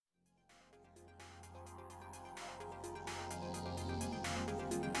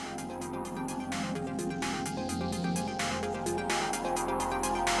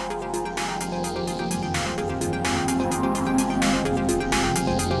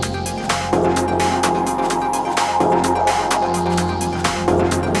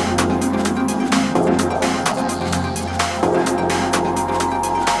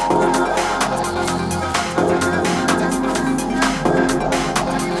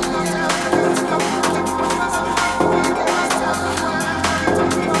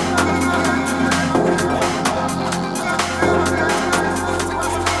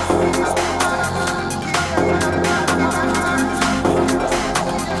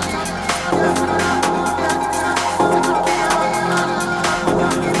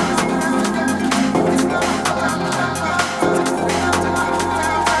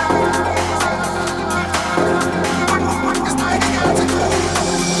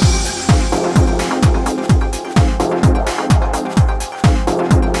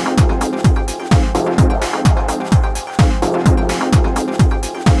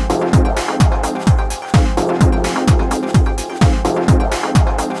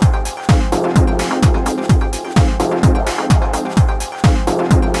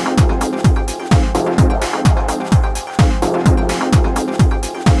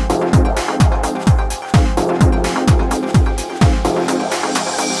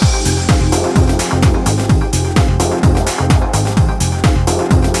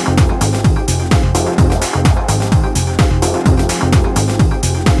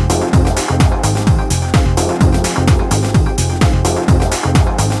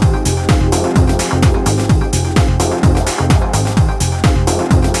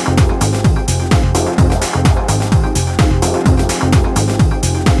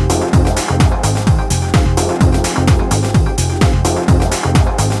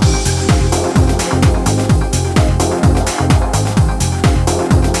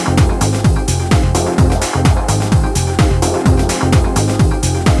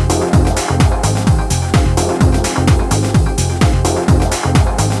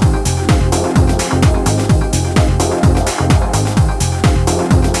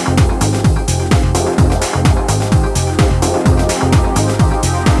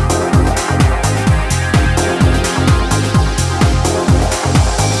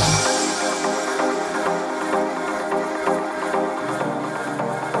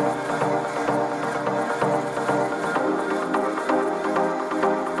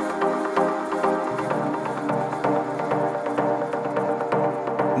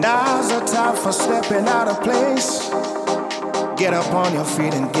Now's the time for stepping out of place. Get up on your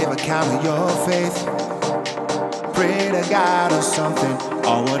feet and give account of your faith. Pray to God or something,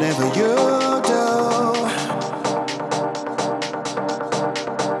 or whatever you do.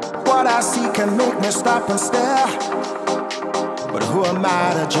 What I see can make me stop and stare, but who am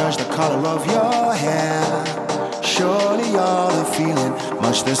I to judge the color of your hair? Surely you're feeling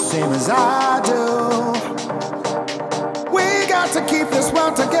much the same as I do. We got to keep this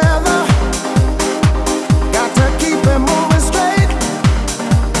world together. Got to keep it moving straight.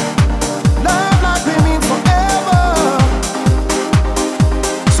 Love like we mean forever,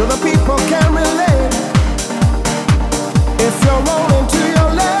 so the people can relate. If you're rolling to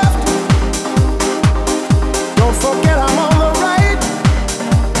your left, don't forget I'm on the right.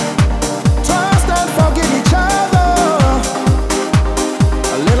 Trust and forgive each other.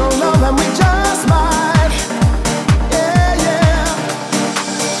 A little love and we just might. Yeah, yeah.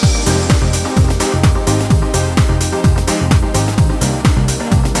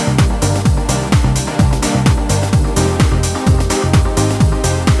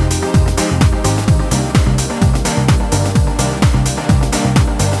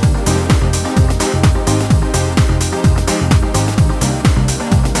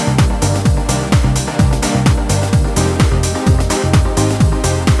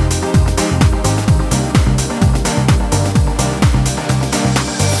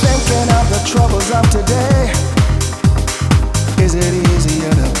 Troubles of today. Is it easier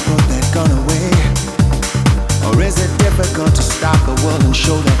to put that gun away, or is it difficult to stop the world and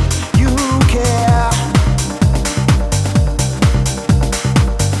show that you care?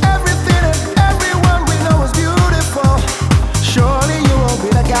 Everything and everyone we know is beautiful. Surely you will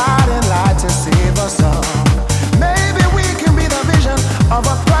be the guiding light to save us all. Maybe we can be the vision of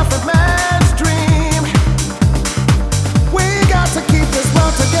a perfect man's dream. We got to keep this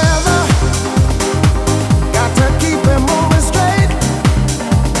world together. To keep it moving straight.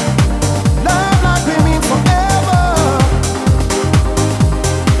 Love like we mean forever,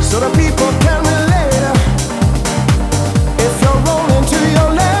 so the people can relate. If you're rolling to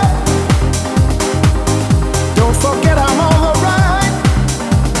your left, don't forget I'm on the right.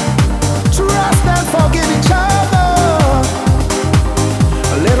 Trust and forgive each other.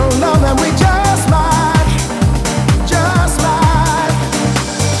 A little love and we just might, just might.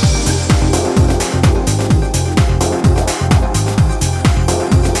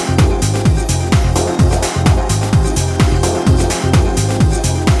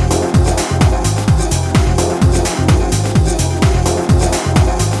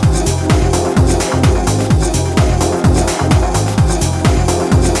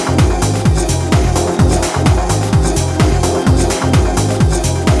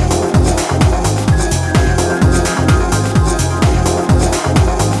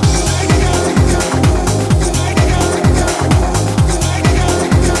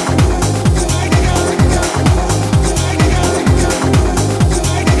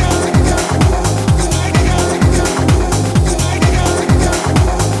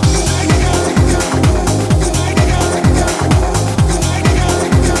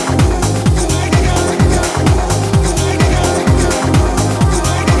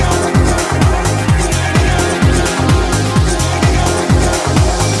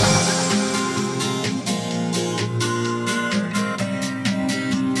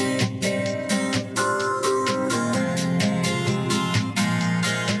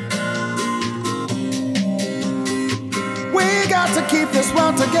 Got to keep this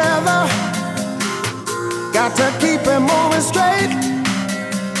world together. Got to keep it moving straight.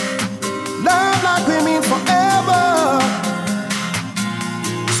 Love like we mean forever,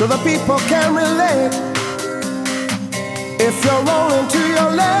 so the people can relate. If you're rolling to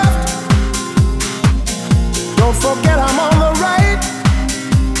your left, don't forget I'm on the right.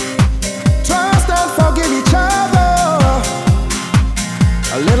 Trust and forgive each other.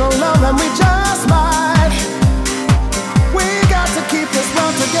 A little love and we just might. We got to keep this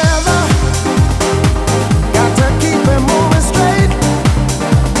world together. Got to keep it moving straight.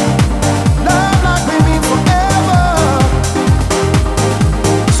 Love like we mean forever,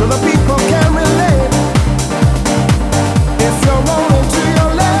 so the people can relate. If you're rolling to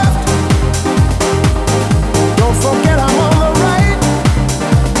your left,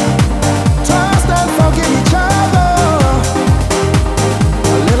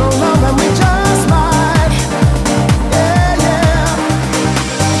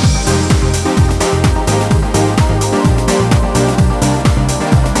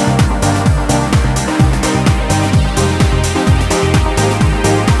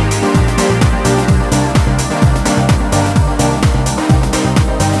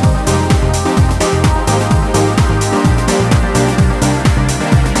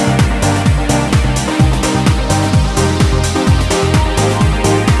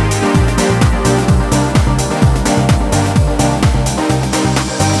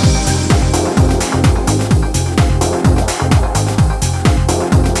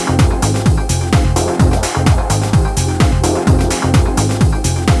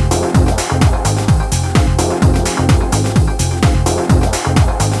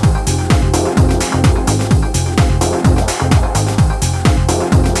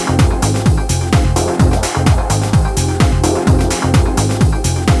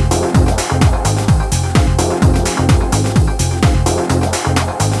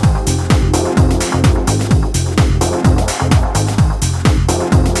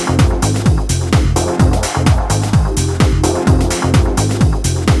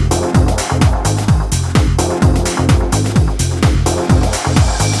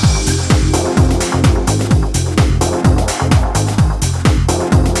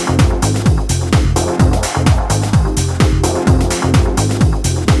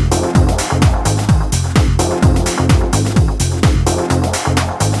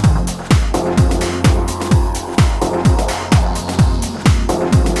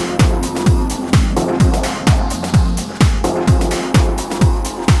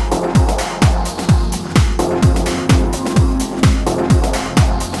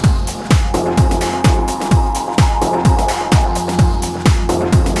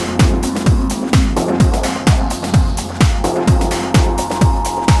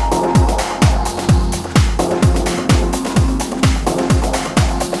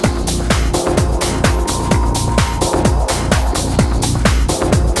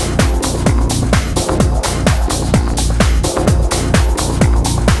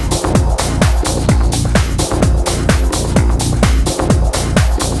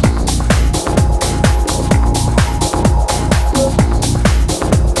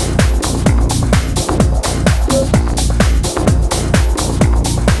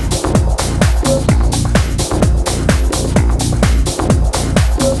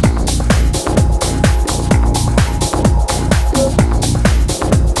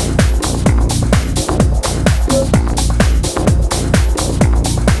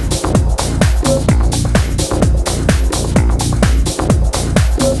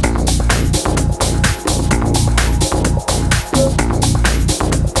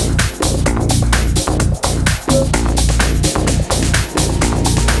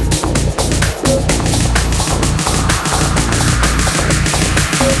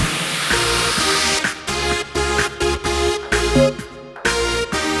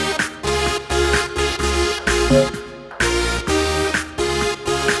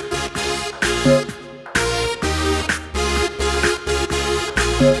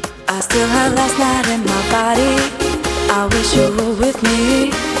 I still have last night in my body. I wish you were with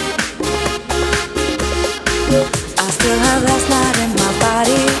me. I still have last night in my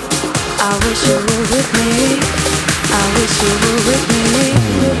body. I wish you were with me. I wish you were with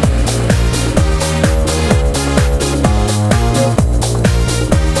me.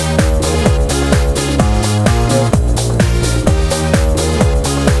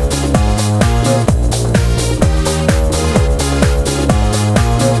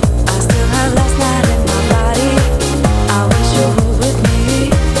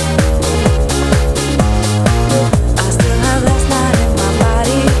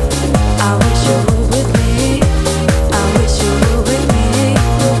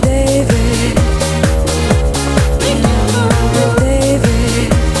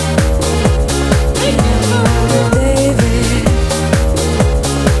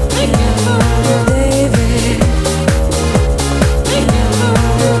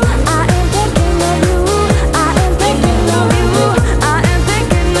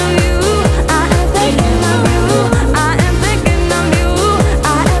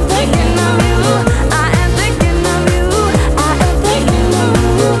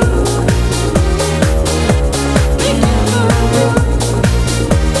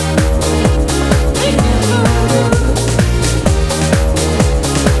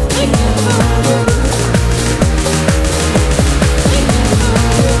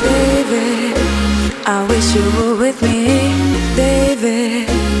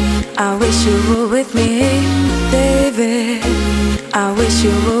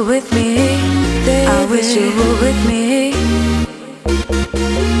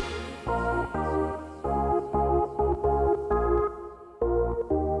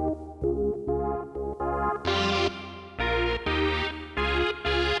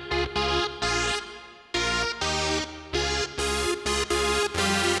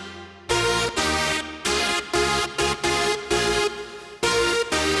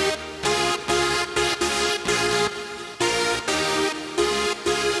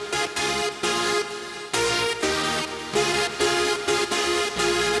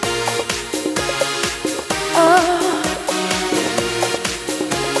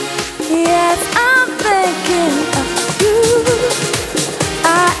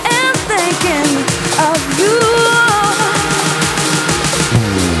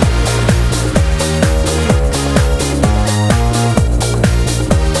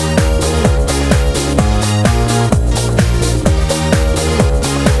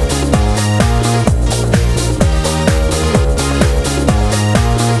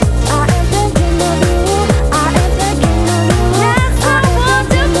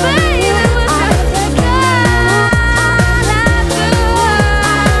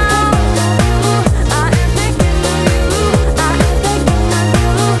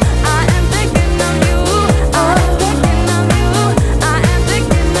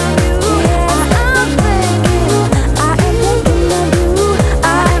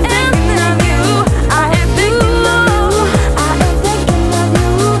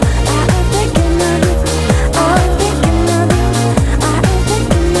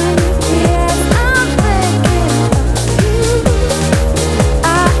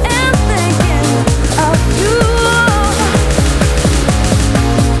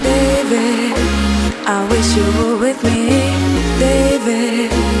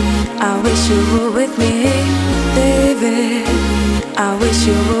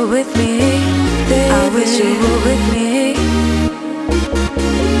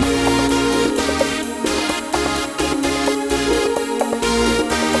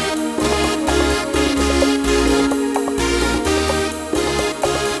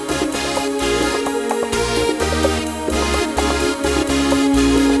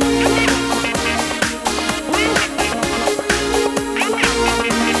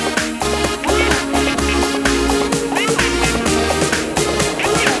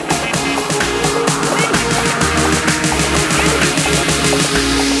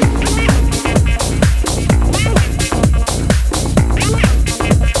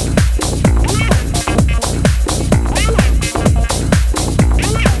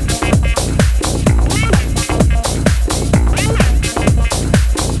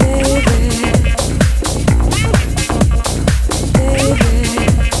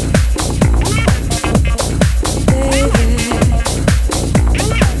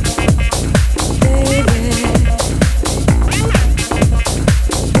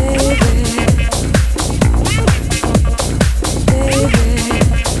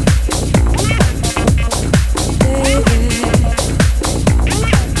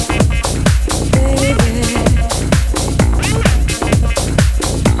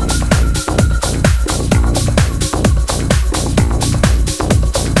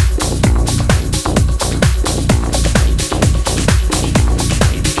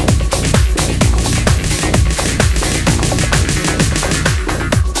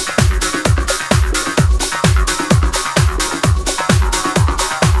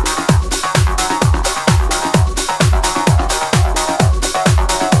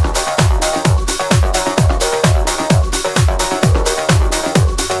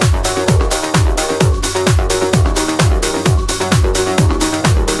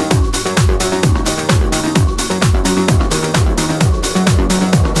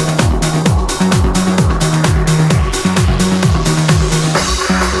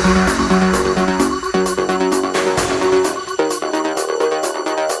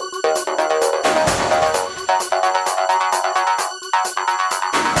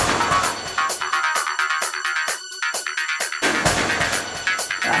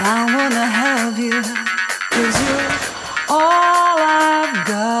 I wanna have you, 'cause you're all I've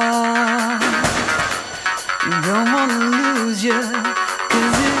got. Don't wanna lose you,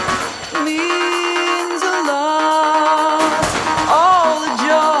 'cause it means a lot. All the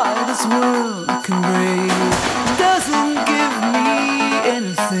joy this world can bring doesn't give me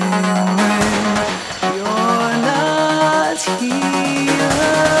anything when you're not here.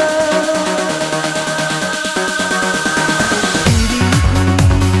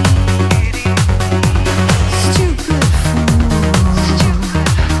 Stupid fool,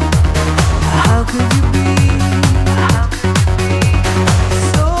 how could you be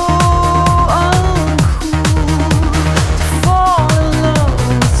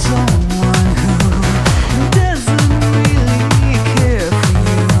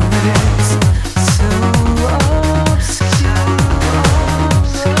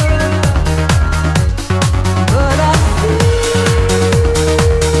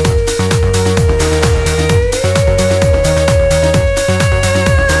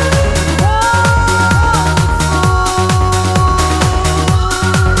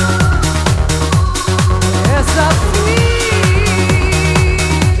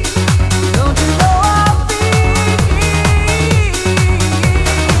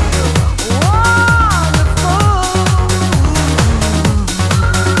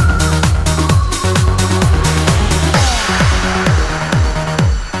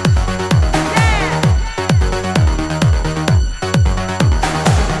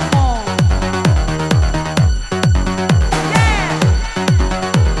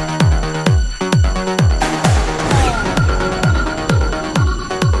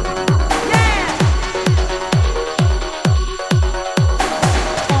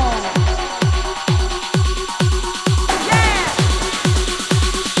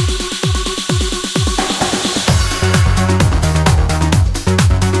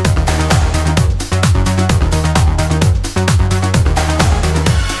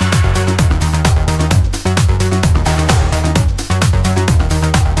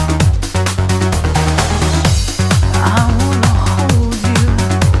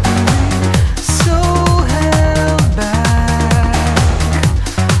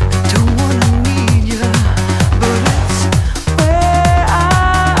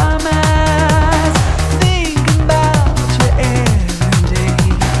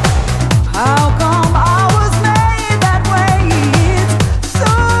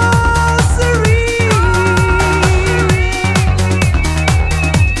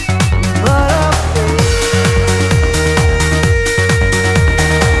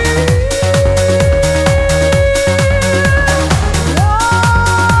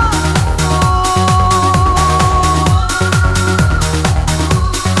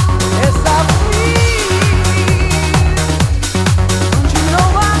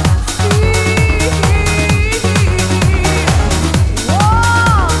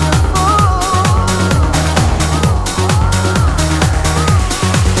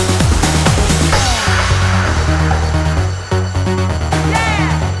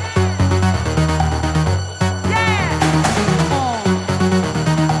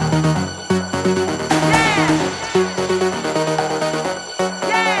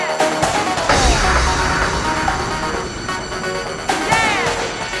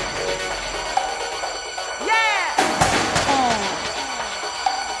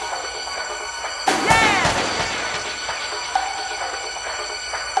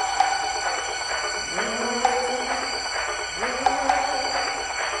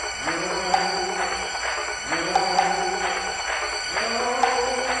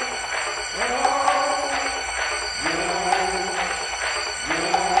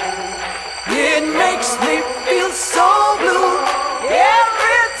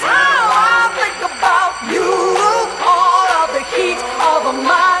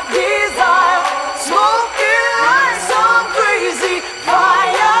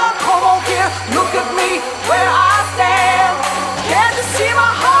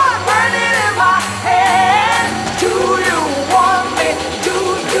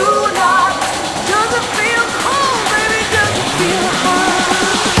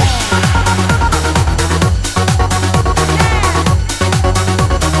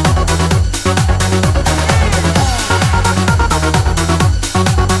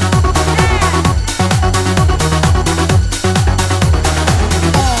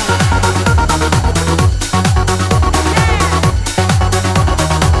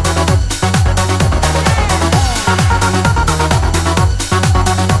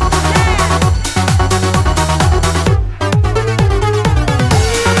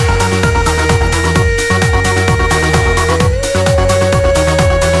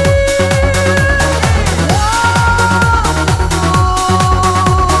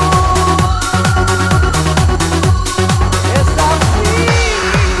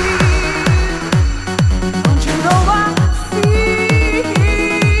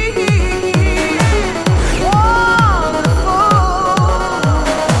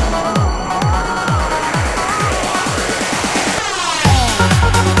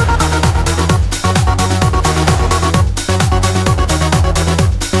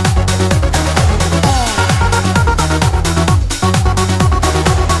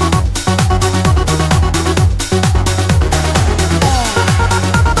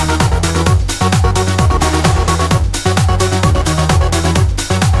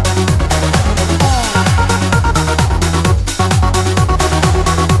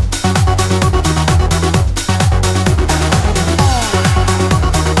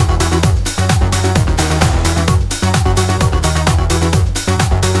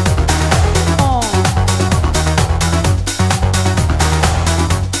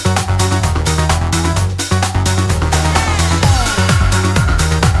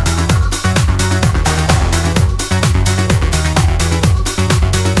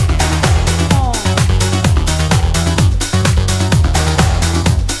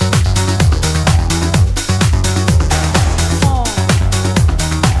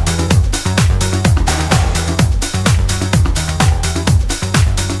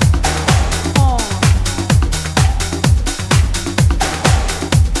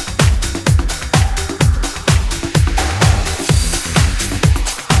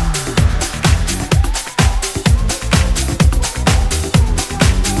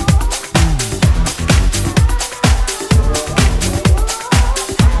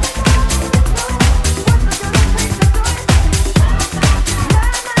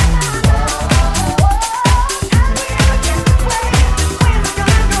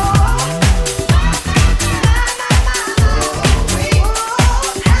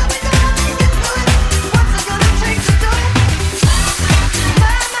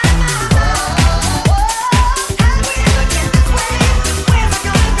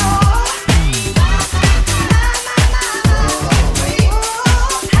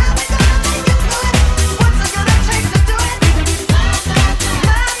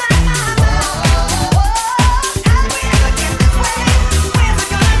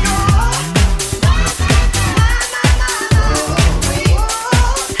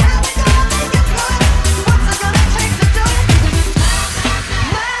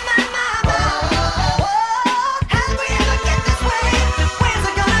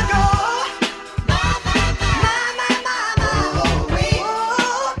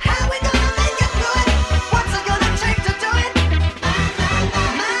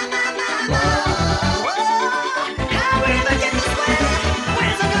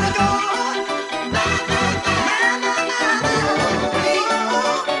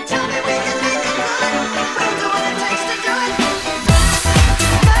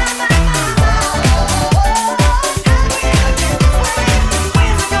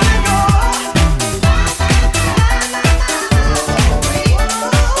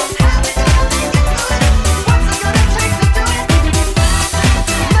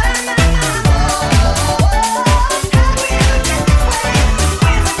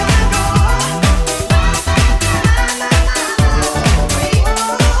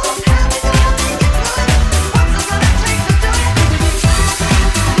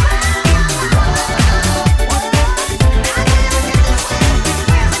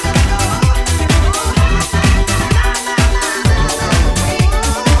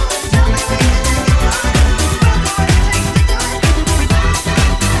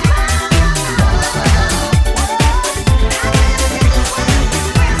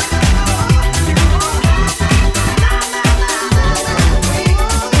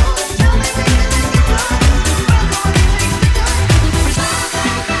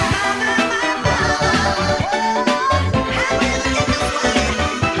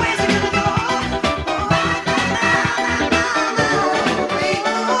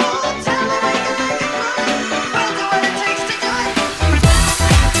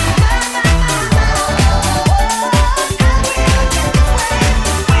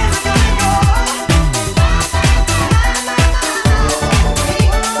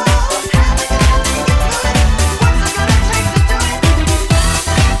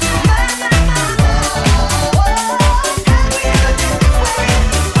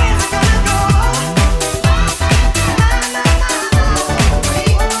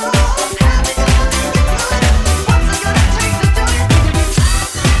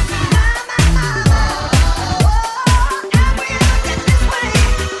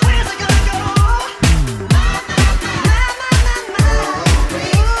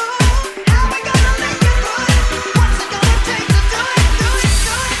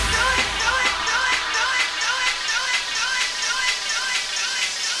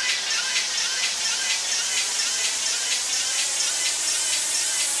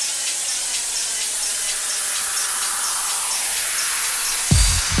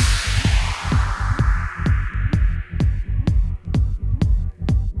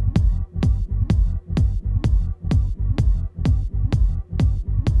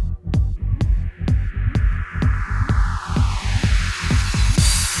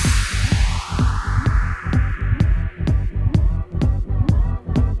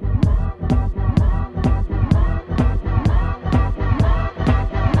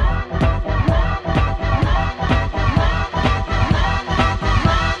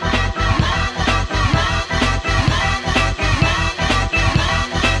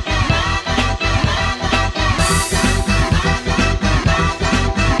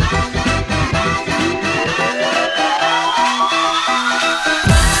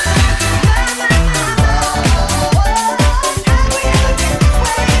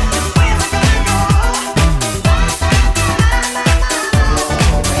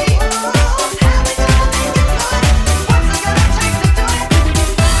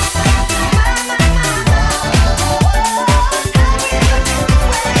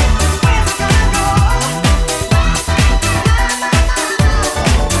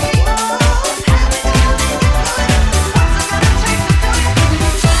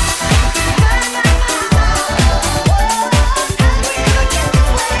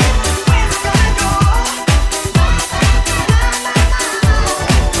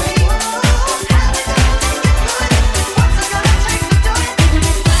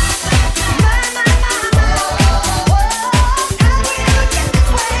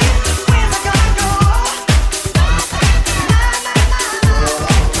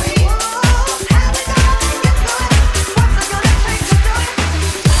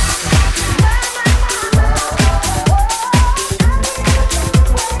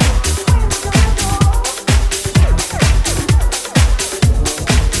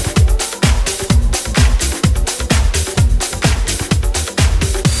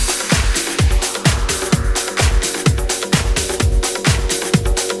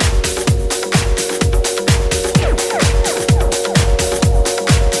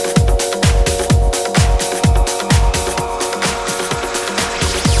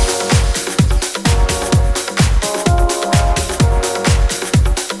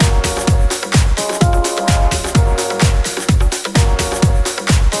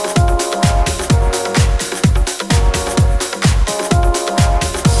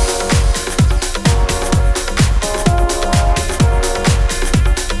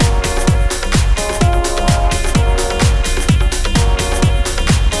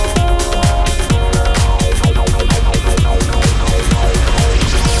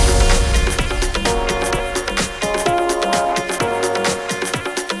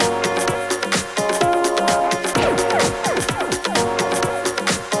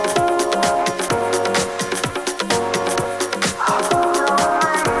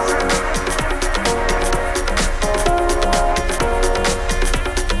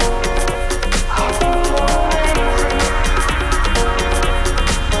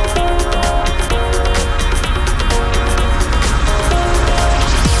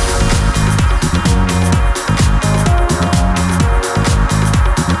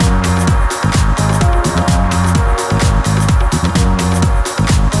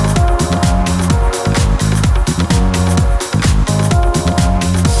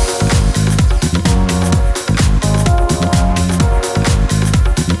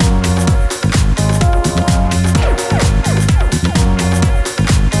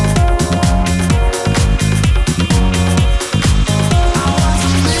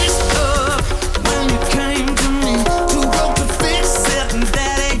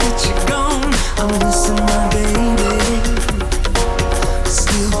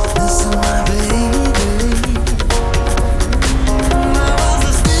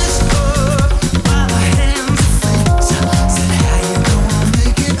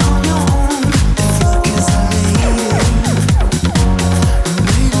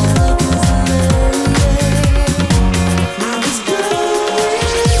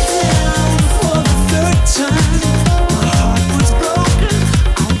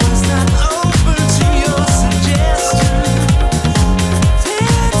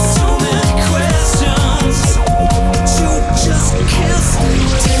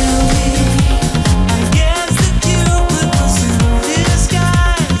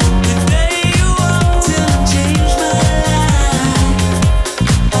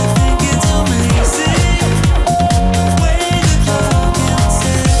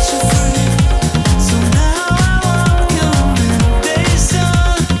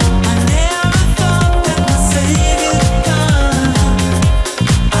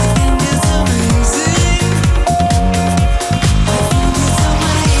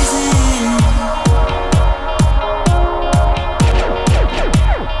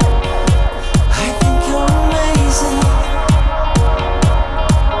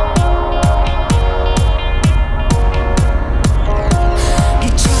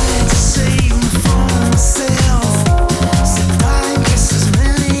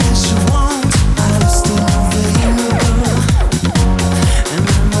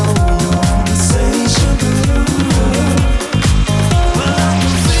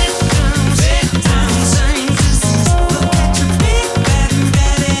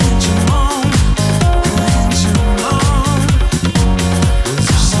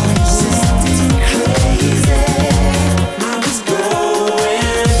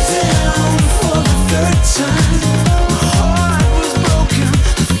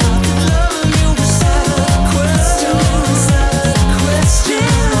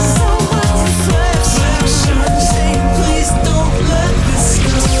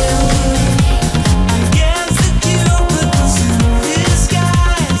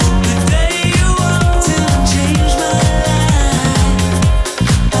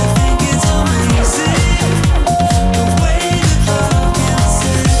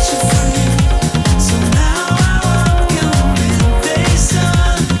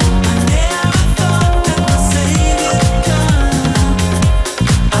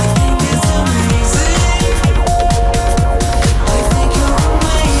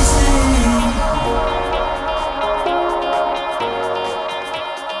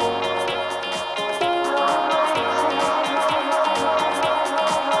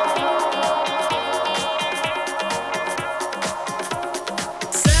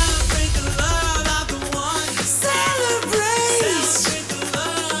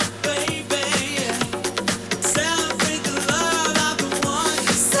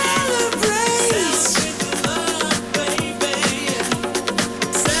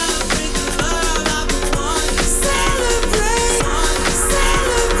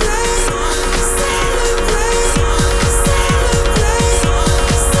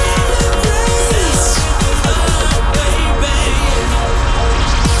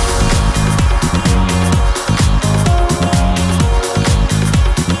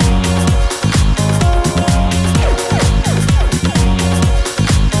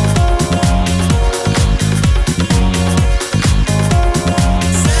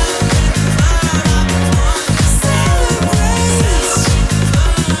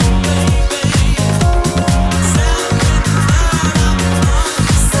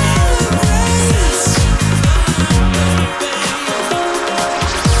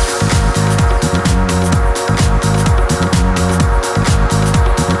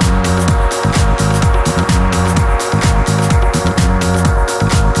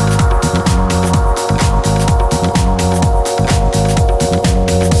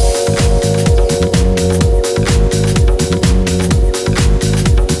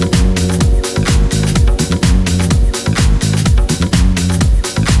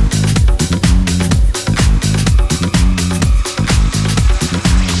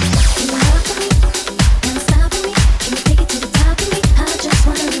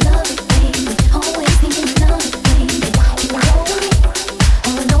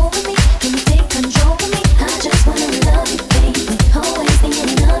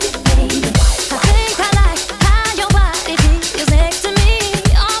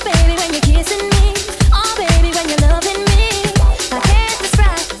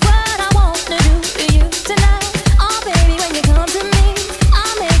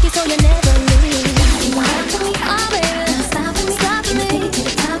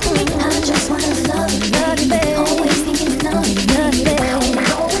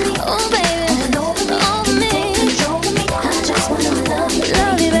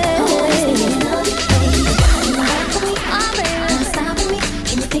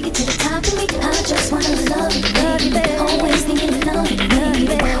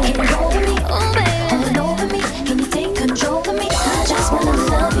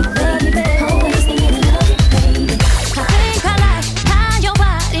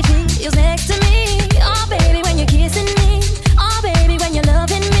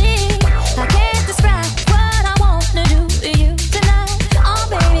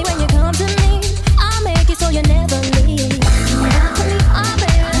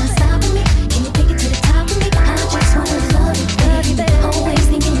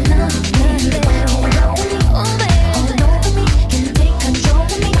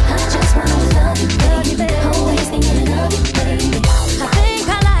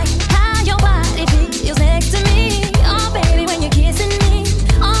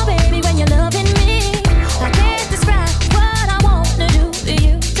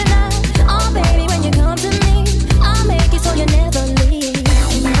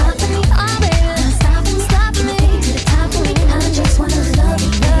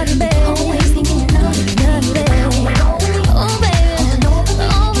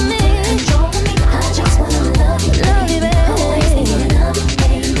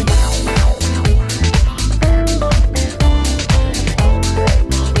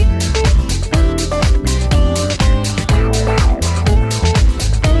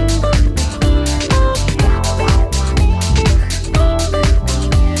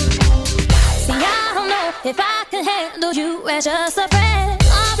handle you as just a friend.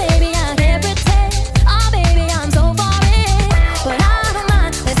 Oh baby, I can't pretend. Oh baby, I'm so far in, but I don't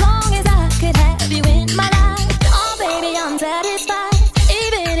mind as long as I could have you in my life. Oh baby, I'm satisfied,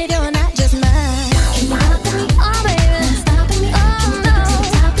 even if you're not just mine. Can you love me? Oh baby, not stopping me. Oh no, to the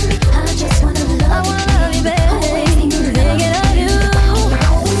top of me. I just wanna love you. I wanna love you, baby. Always thinking of you.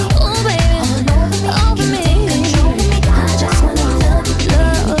 Oh baby, over me. Control me. I just wanna love you,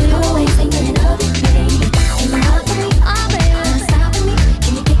 baby. Always thinking of you, baby. Can you love me? Oh baby, not stopping me.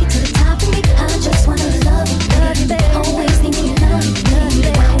 Can you take it to the top of me? I just wanna love you, baby. Always thinking of you,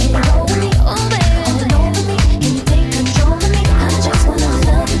 baby. Control me. Oh baby, all over me. Can you take control of me? I just wanna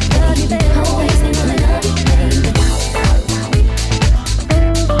love you, baby. Always thinking of you, baby.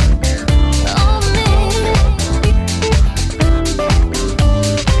 Oh me.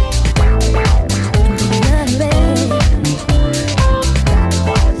 Love you, baby.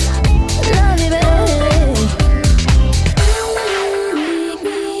 Love you, baby. Make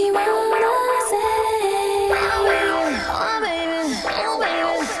me wanna say, oh baby, oh baby,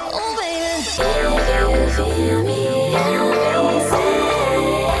 oh baby, if you feel me, I'll say,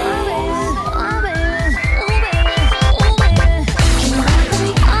 oh baby, oh baby, oh baby, can you rock me?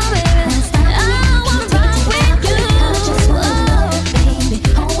 Oh baby, I wanna rock with you.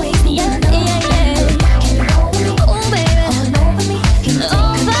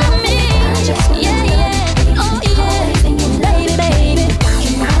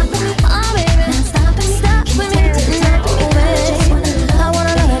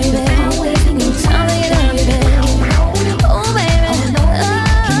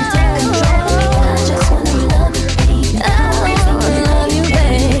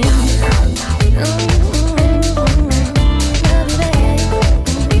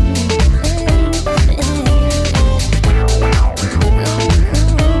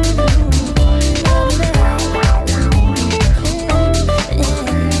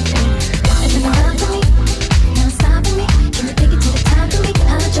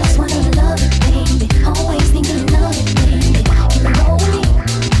 I just wanna love you, baby. Always need to love you, baby. Can you roll me? Oh baby,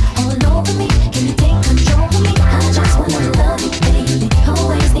 all over me. Can you take control of me? I just wanna love you, baby.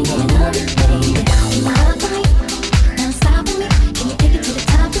 Always thinking of you, baby. Can you rock me? Oh baby, not stopping me. Can you take it to the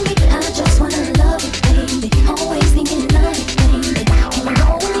top of me? I just wanna love you, I wanna love you, baby. Always thinking of you, baby.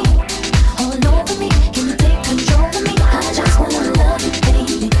 Oh baby, can you take control of me? I just wanna love you,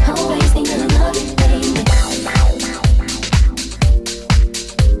 baby. Always thinking of you, baby. Love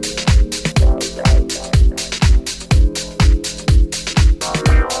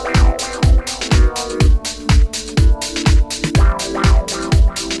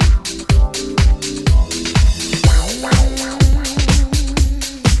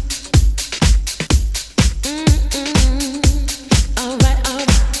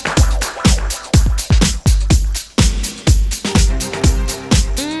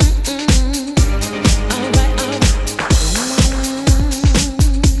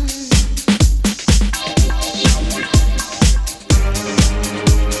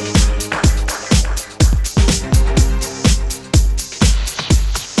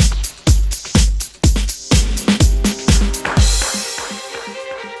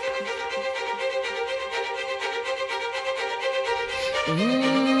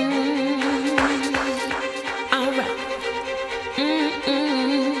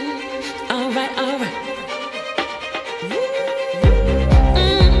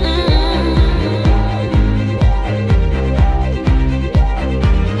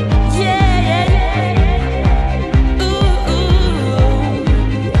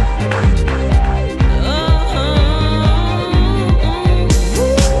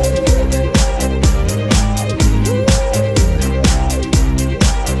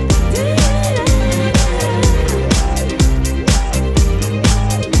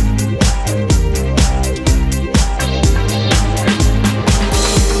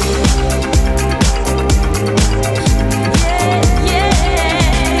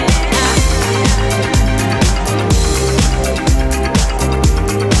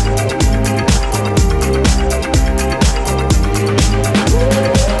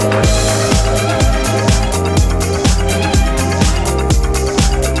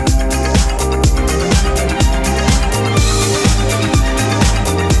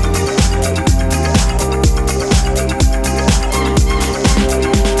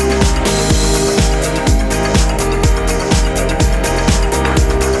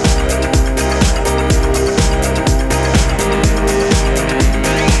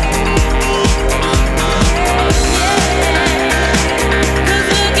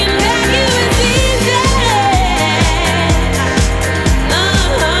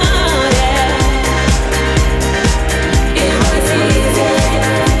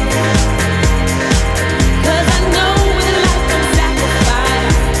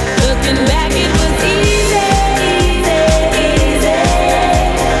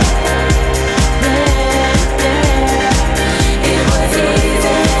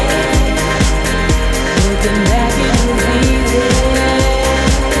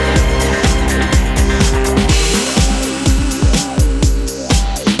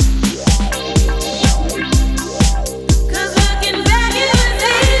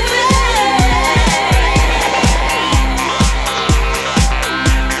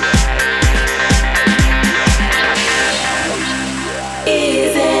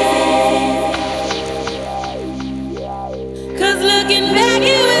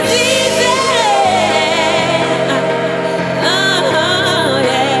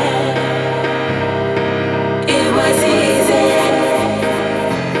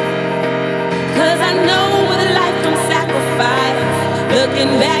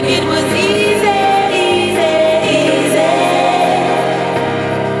Looking back, it was easy, easy, easy.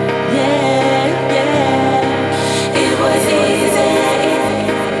 Yeah, yeah. It was easy.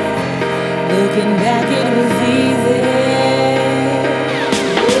 Looking back, it was easy.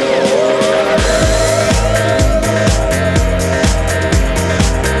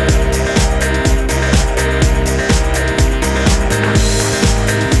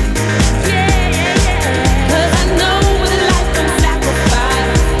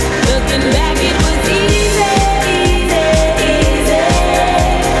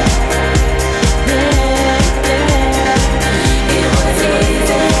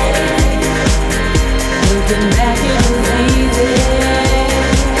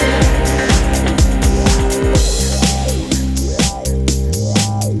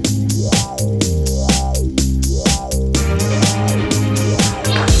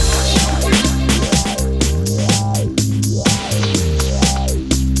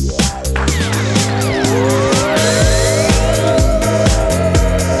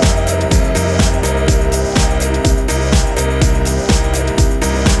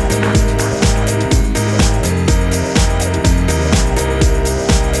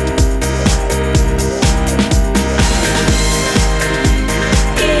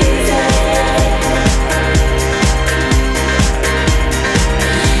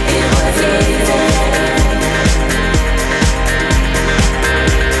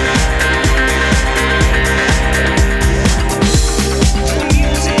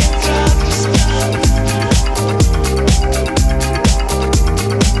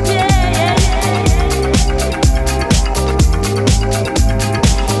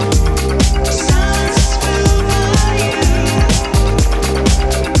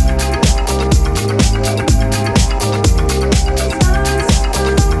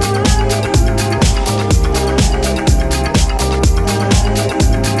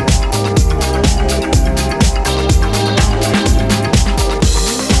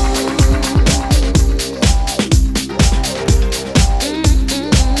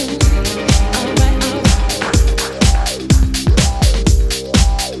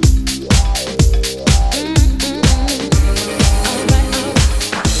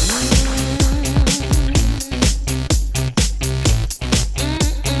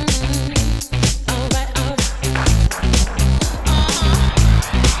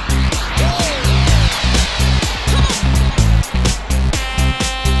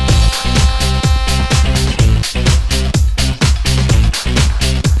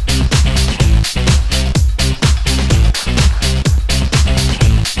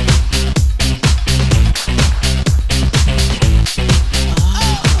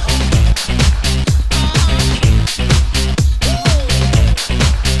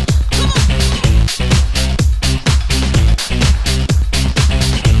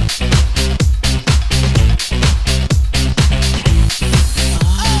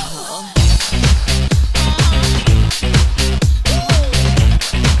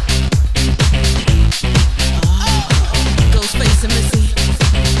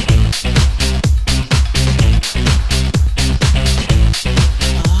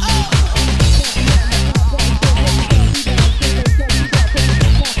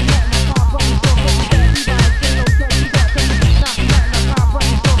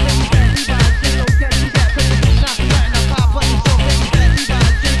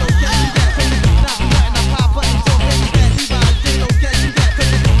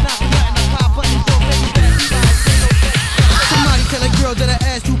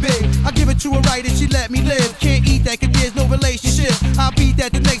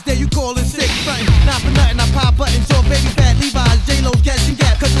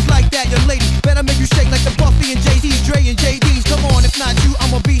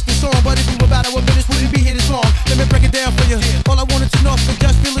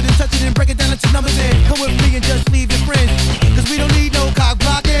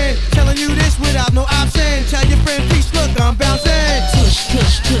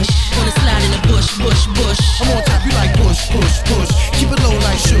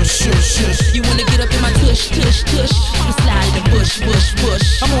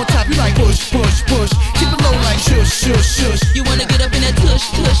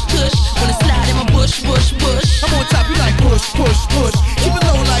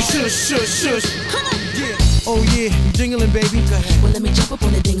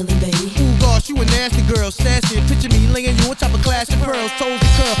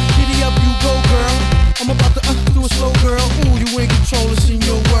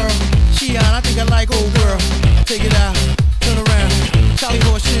 Charlie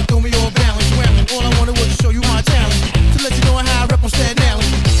horse shit, throw me all balance, wailing. All I wanted was to show you my talent, to let you know how I rep on Staten Island.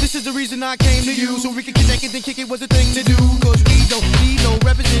 didn't think it was a thing to do, cause we don't need no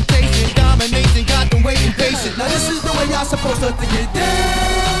representation. Domination got them waiting patient. Now this is the way y'all supposed to think it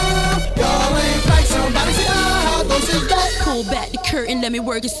down. Y'all ain't like somebody say, how those is that. Pull back the curtain, let me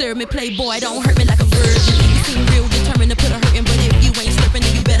work and serve me. Playboy, don't hurt me like a virgin. You seem real determined to put a hurtin', but if you ain't slurping,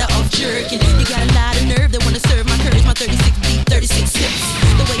 then you better off jerking. You got a lot of nerve that wanna serve my courage, my 36 beat, 36 sips.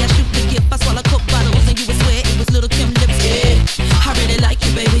 The way I shoot the gift, I swallow coke bottles and you would swear it was Little Kim lips. Yeah, I really like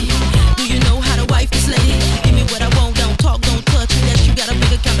you, baby. Do you know how to wife this lady? Give me what I want, don't talk, don't touch. Unless you got a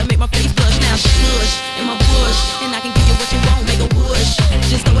big account to make my face blush. Now shush in my bush, and I can give you what you want, make a whoosh.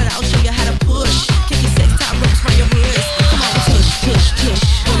 Just throw it out, show you how to push. Kick your sex top ropes from your wrist. Come on, tush, tush, tush.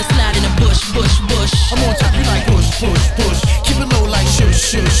 Gonna slide in the bush, bush, bush. I'm on top, you like push, push, push. Keep it low like shush,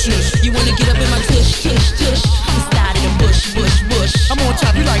 shush, shush. You wanna get up in my tush, tush, tush. Gonna slide in the bush, bush, bush. I'm on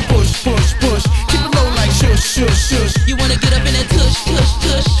top, you like push, push, push. Keep it low like shush, shush, shush. You wanna get up in that tush, tush,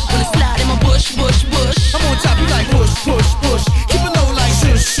 tush. Wanna slide in my bush, bush, bush. I'm on top, you like push, push, push. Keep it low like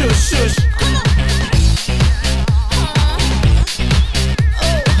shush, shush, shush.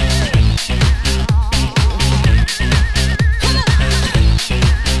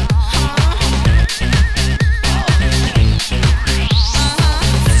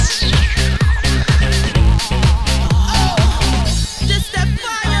 Just that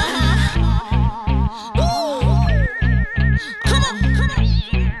fire.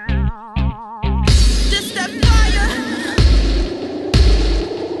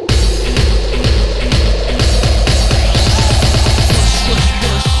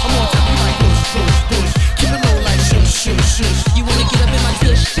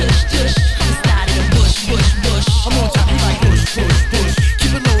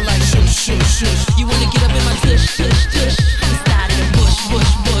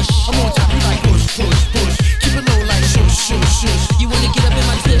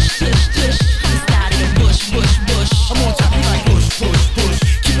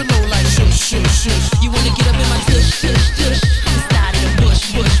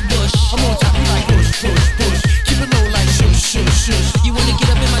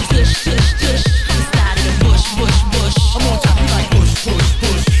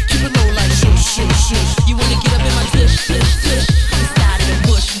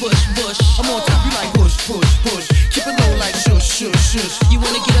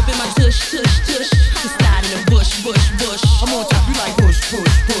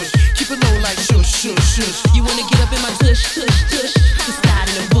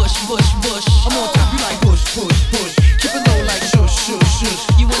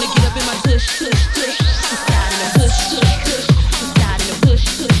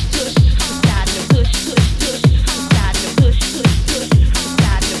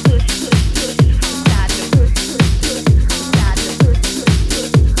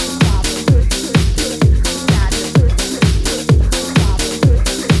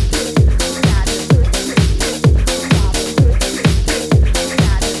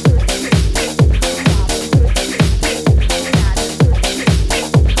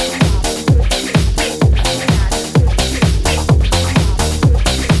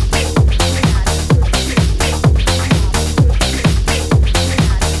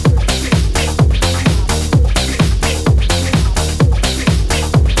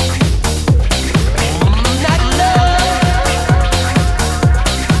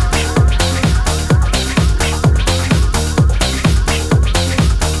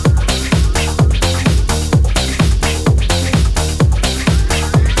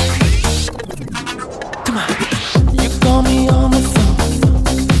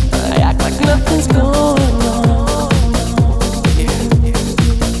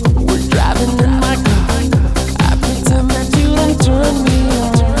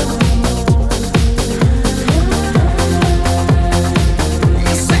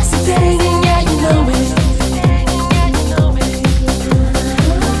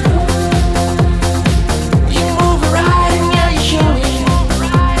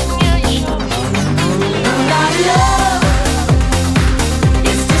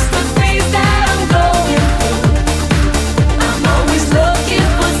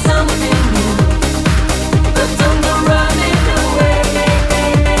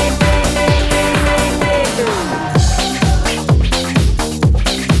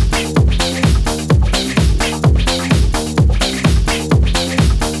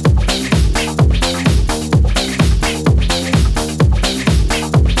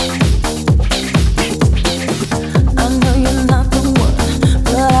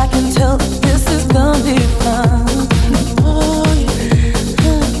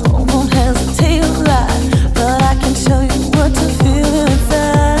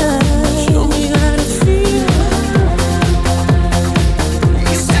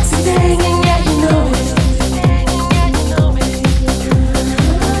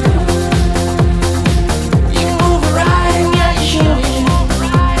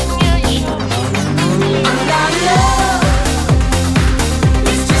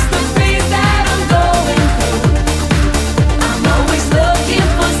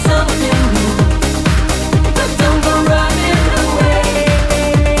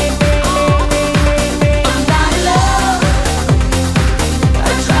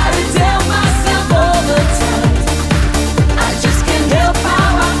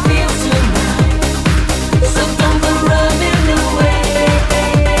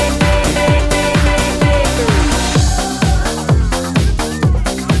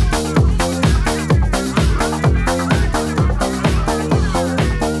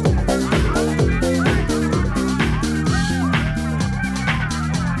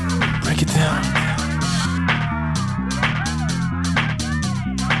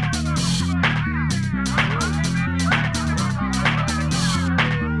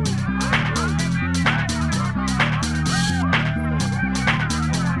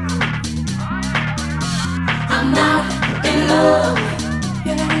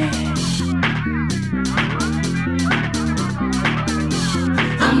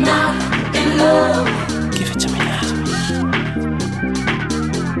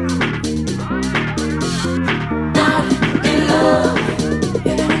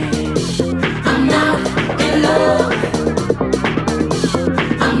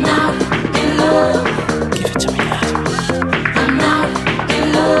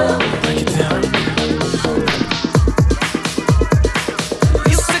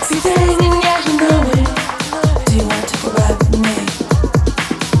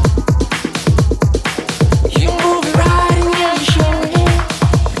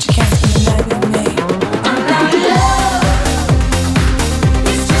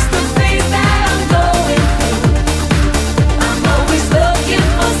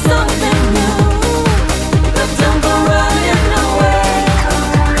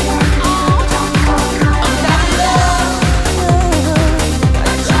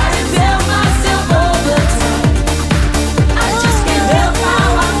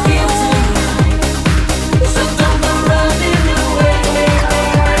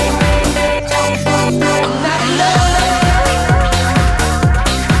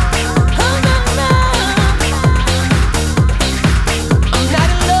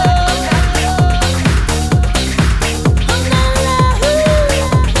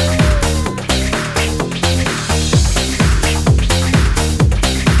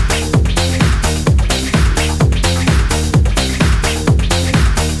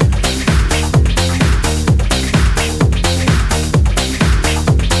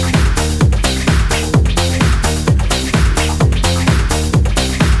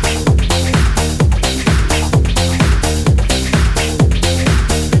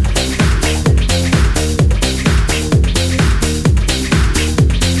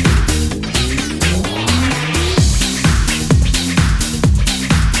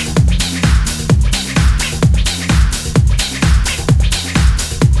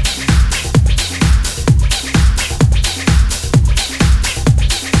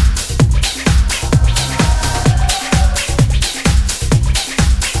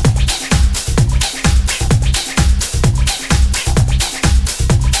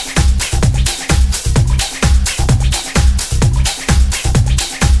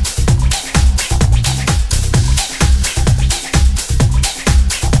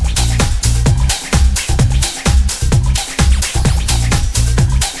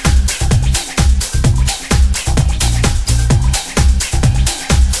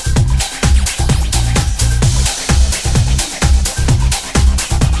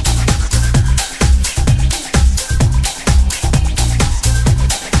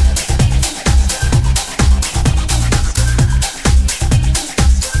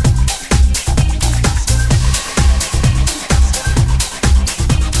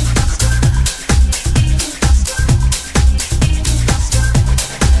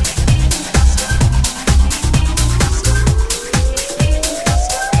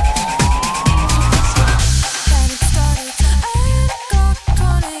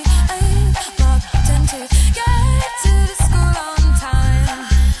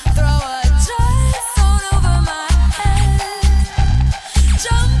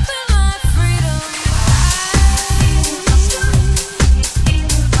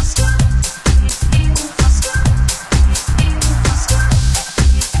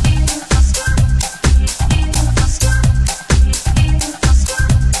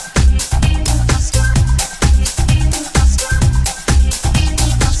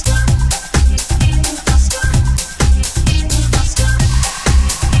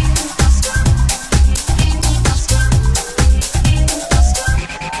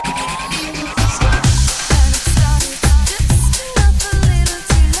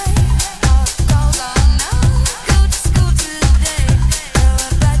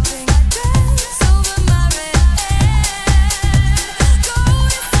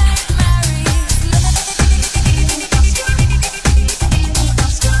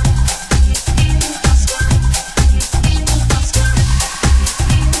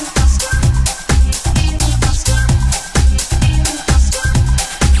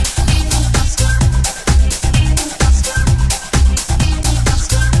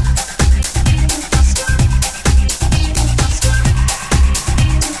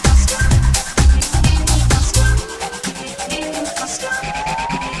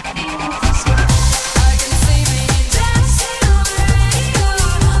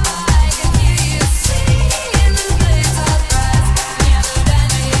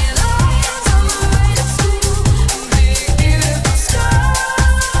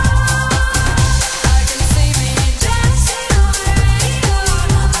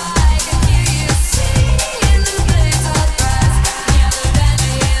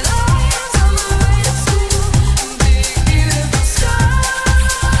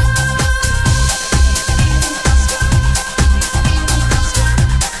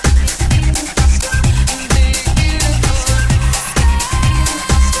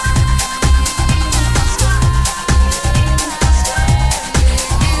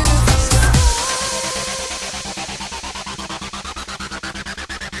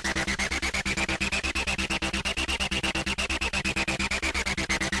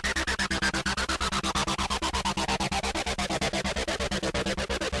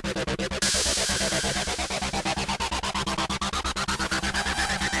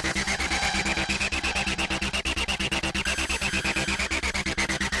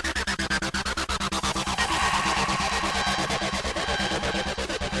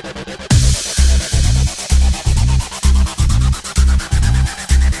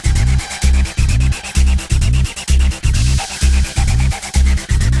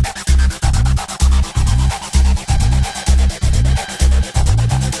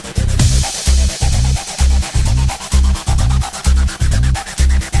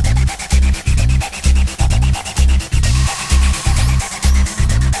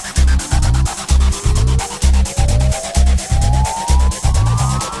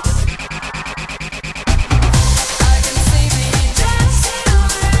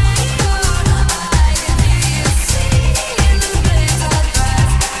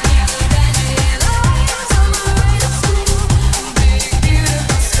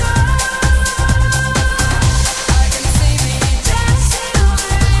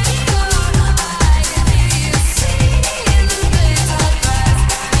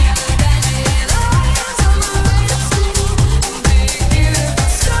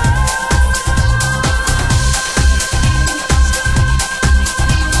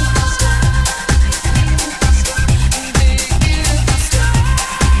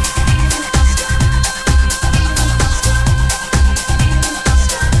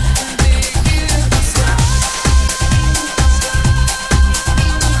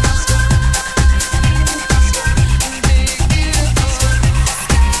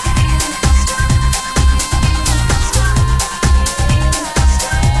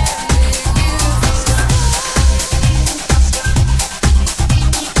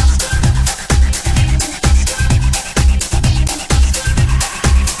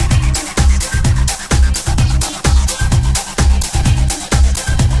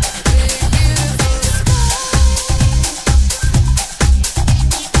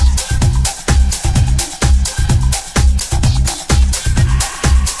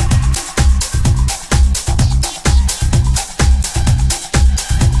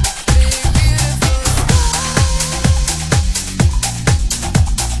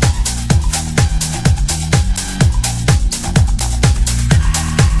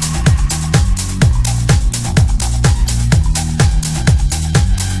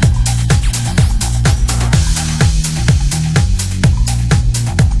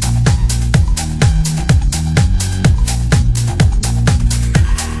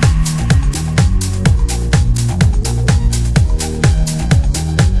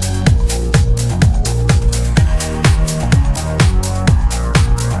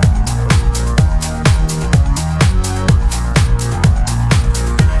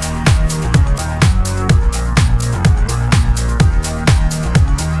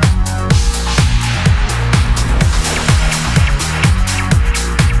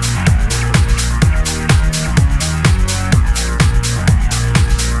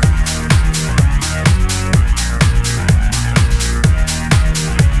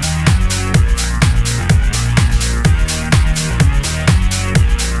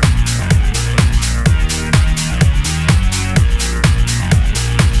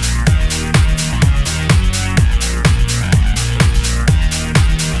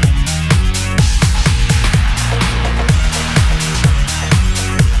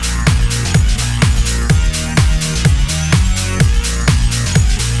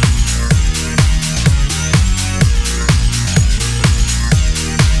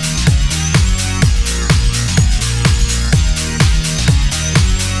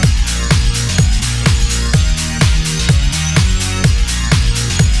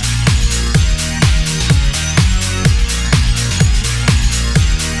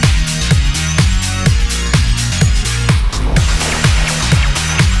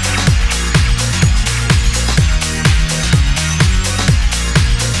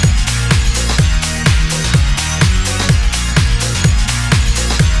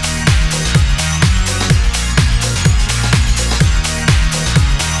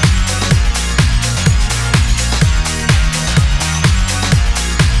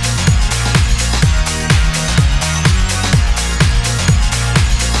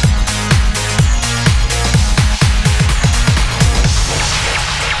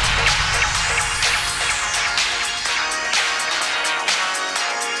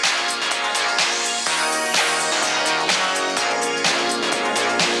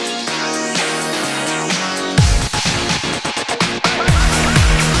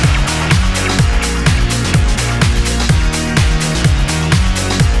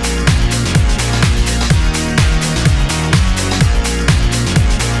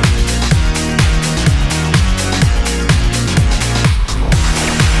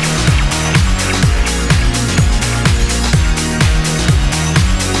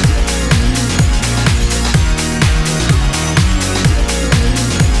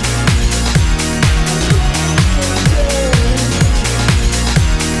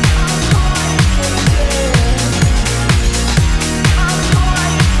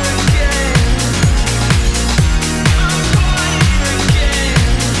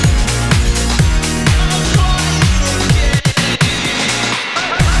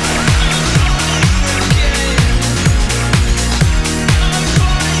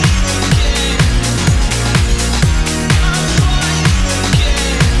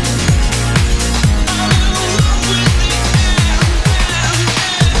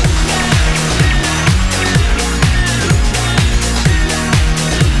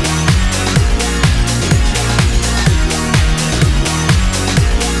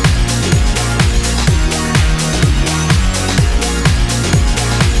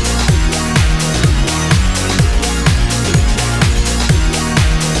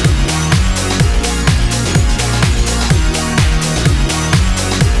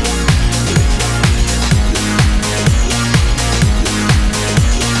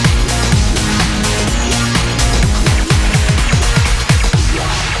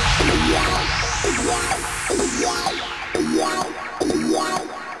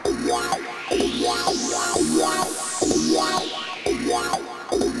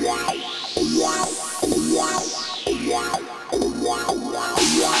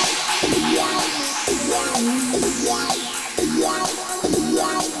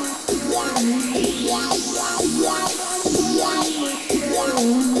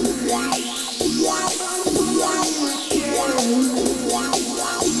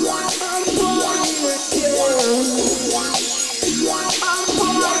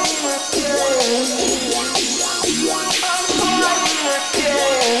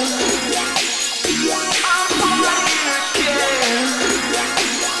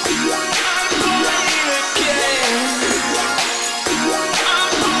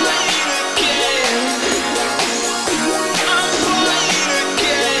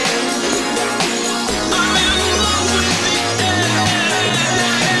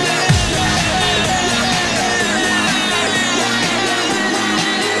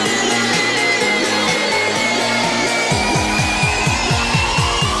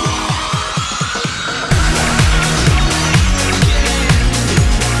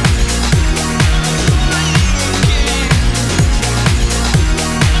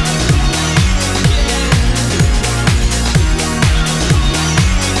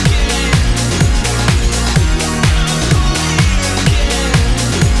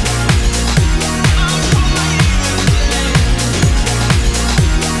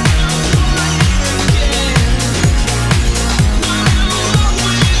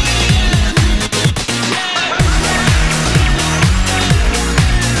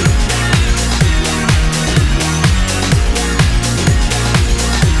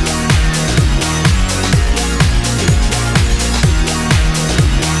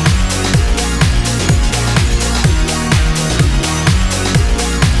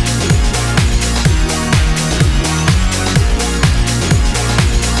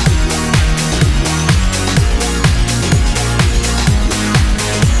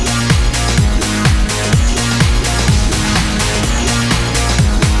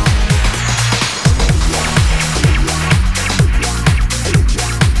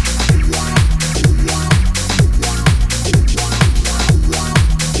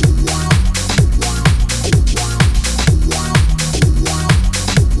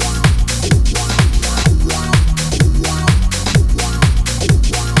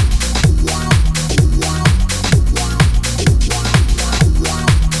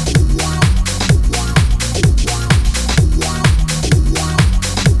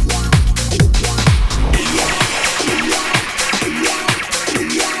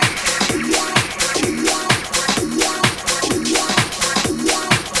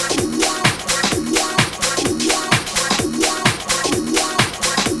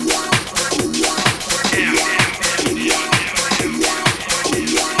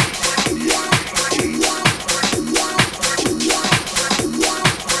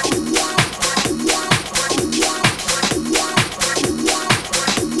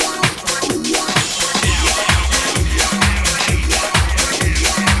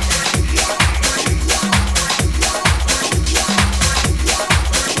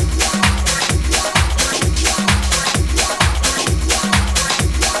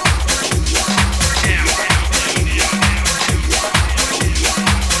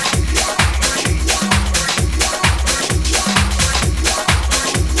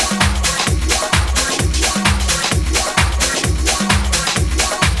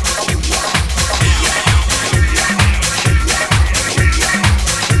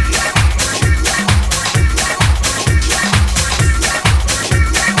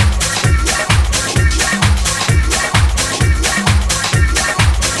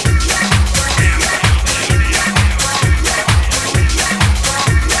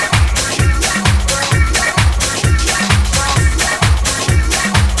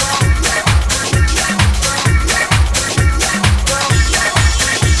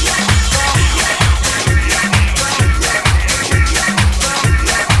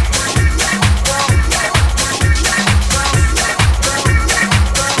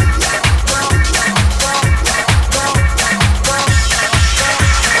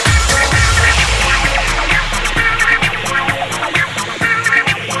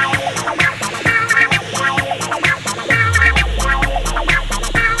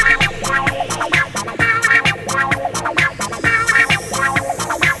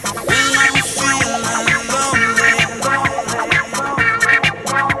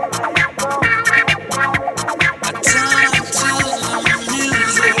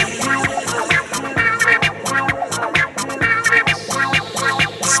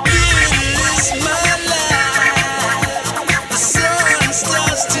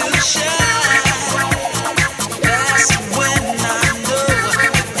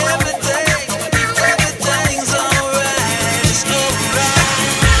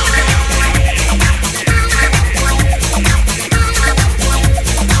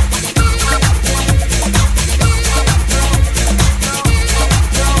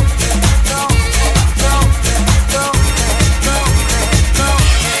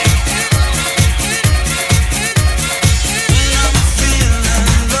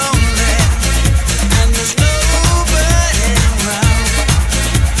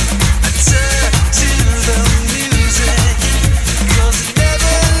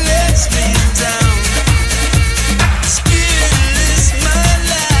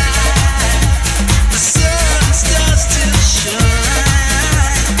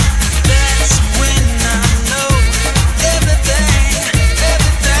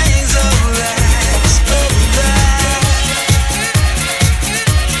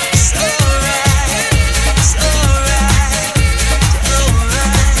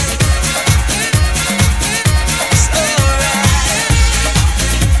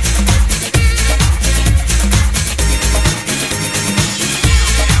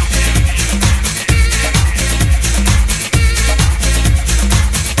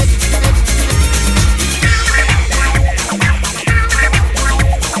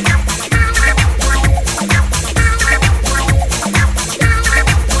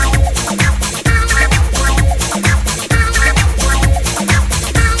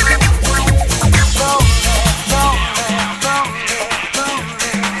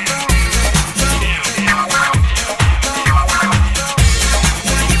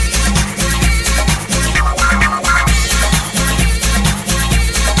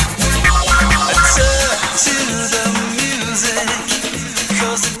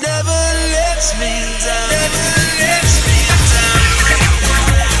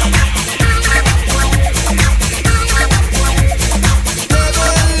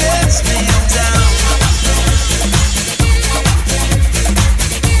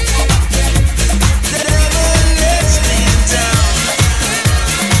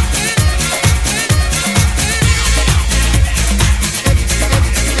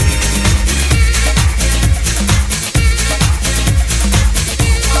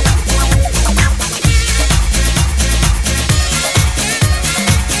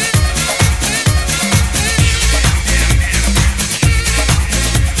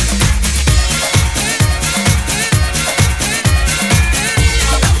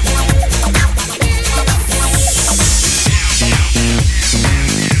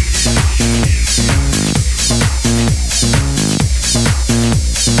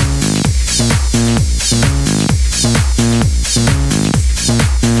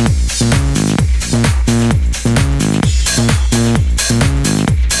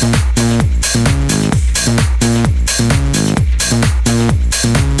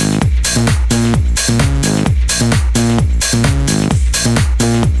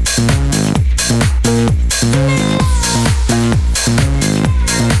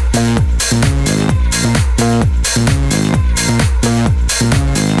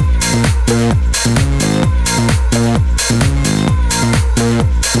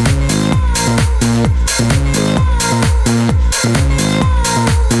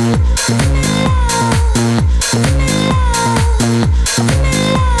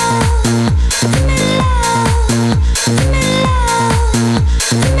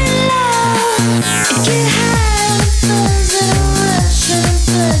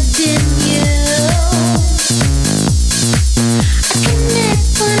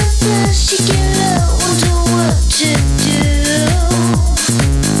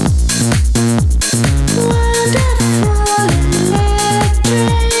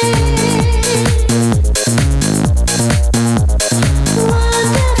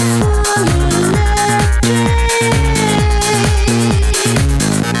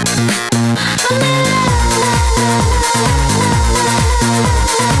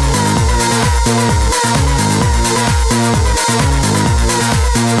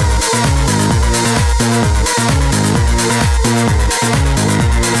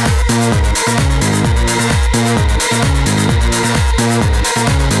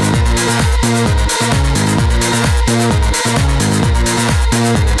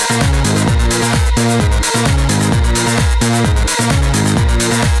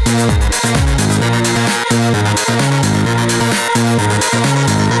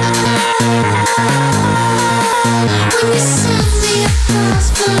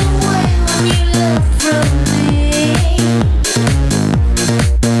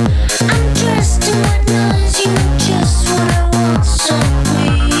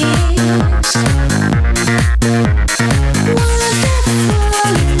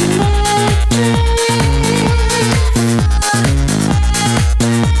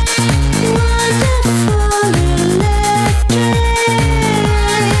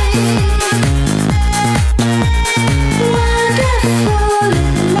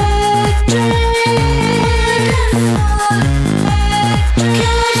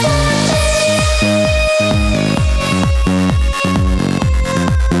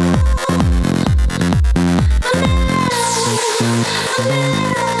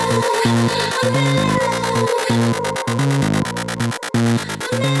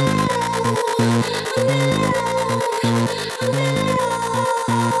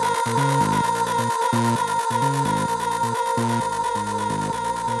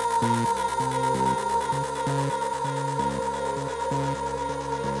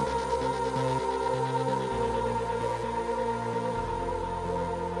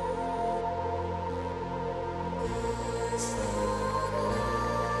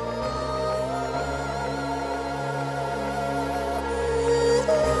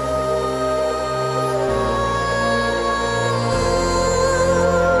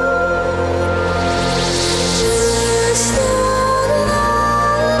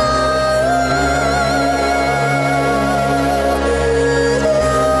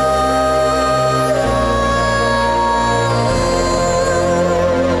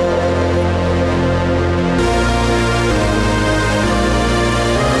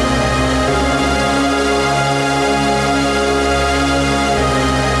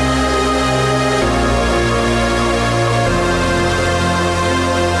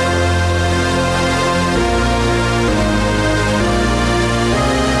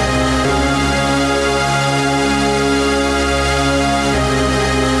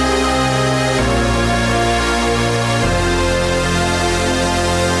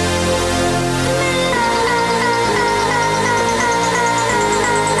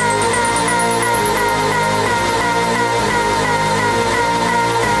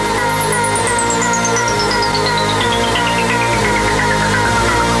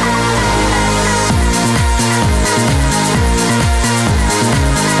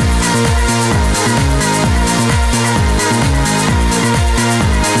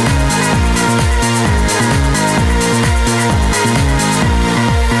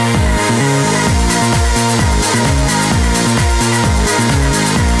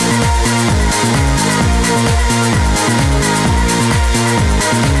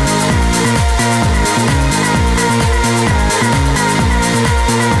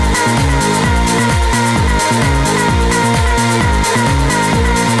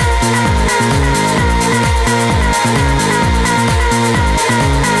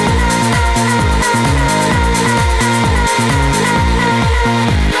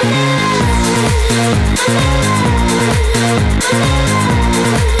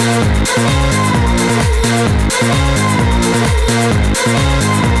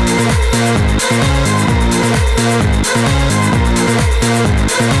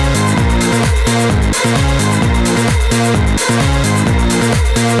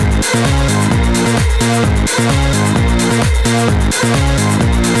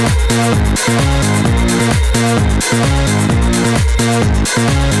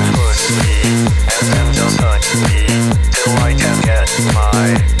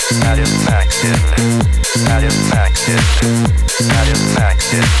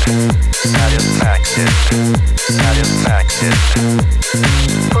 Satisfaction. Satisfaction.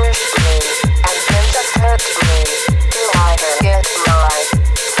 Push me, and then just hurt me, till I get my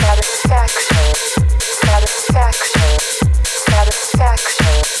satisfaction. Satisfaction.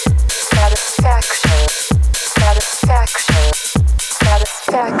 Satisfaction. Satisfaction. Satisfaction.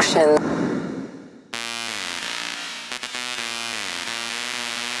 Satisfaction.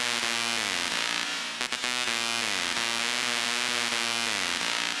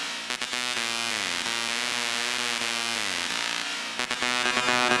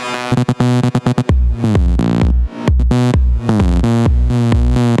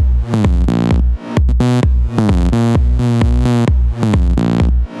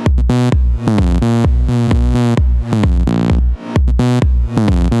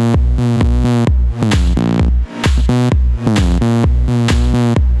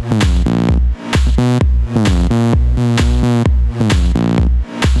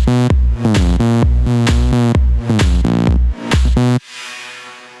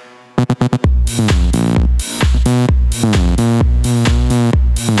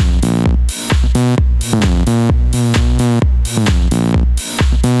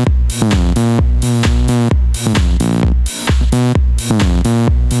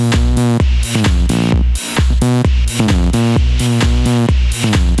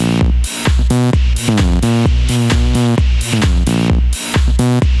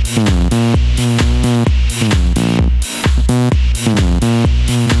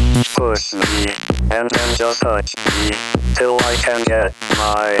 Push me, and then just touch me, till I can get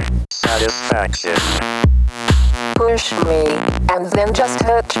my satisfaction. Push me, and then just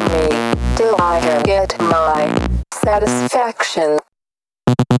touch me, till I can get my satisfaction.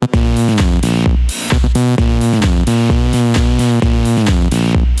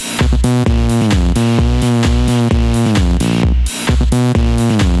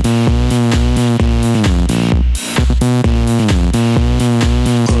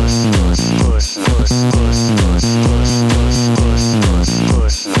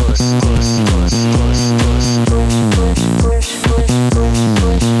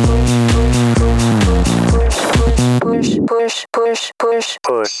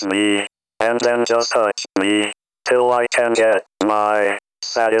 Push me, and then just touch me, till I can get my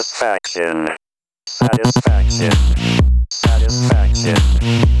satisfaction. Satisfaction. Satisfaction.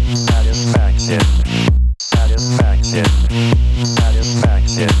 Satisfaction. Satisfaction.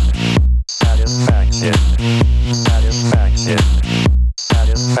 Satisfaction. Satisfaction. Satisfaction.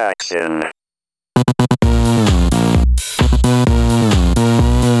 Satisfaction.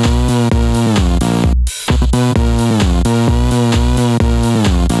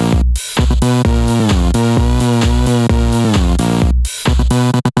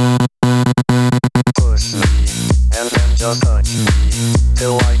 Just touch me,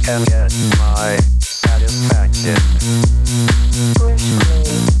 till I can get my satisfaction. Push me,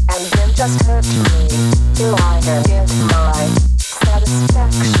 and then just hurt me, till I can get my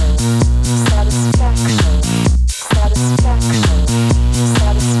satisfaction. Satisfaction. Satisfaction.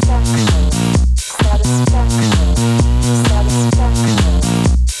 Satisfaction. Satisfaction. Satisfaction.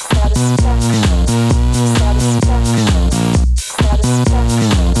 Satisfaction. Satisfaction. Satisfaction.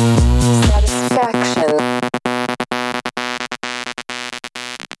 Satisfaction.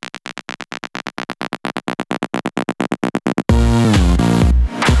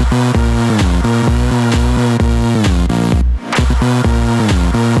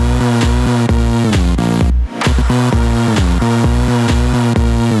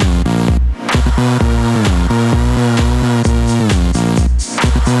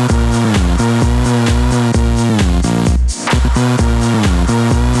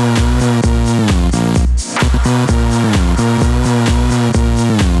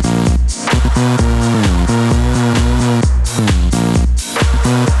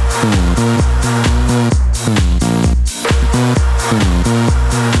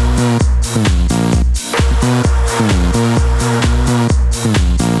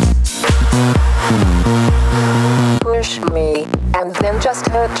 Push me, and then just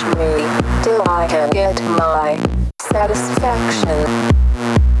touch me, till I can get my satisfaction.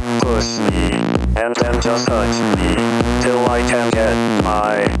 Push me, and then just touch me, till I can get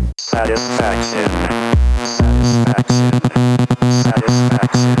my satisfaction. Satisfaction.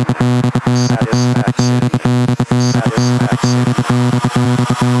 Satisfaction. Satisfaction.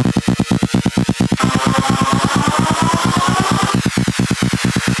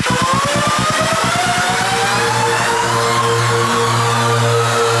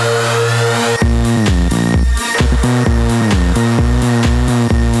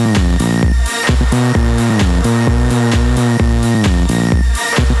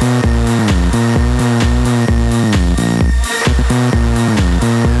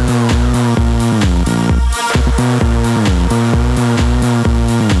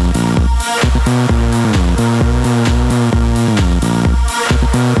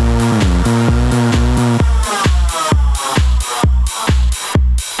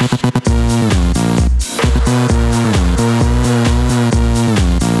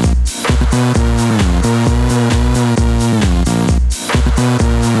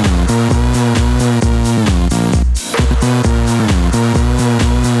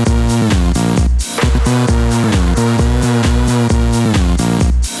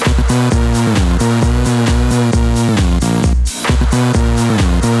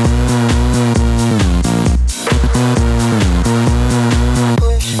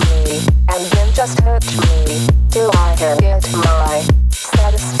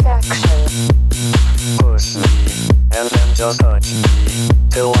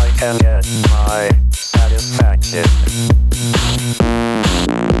 I can get my satisfaction.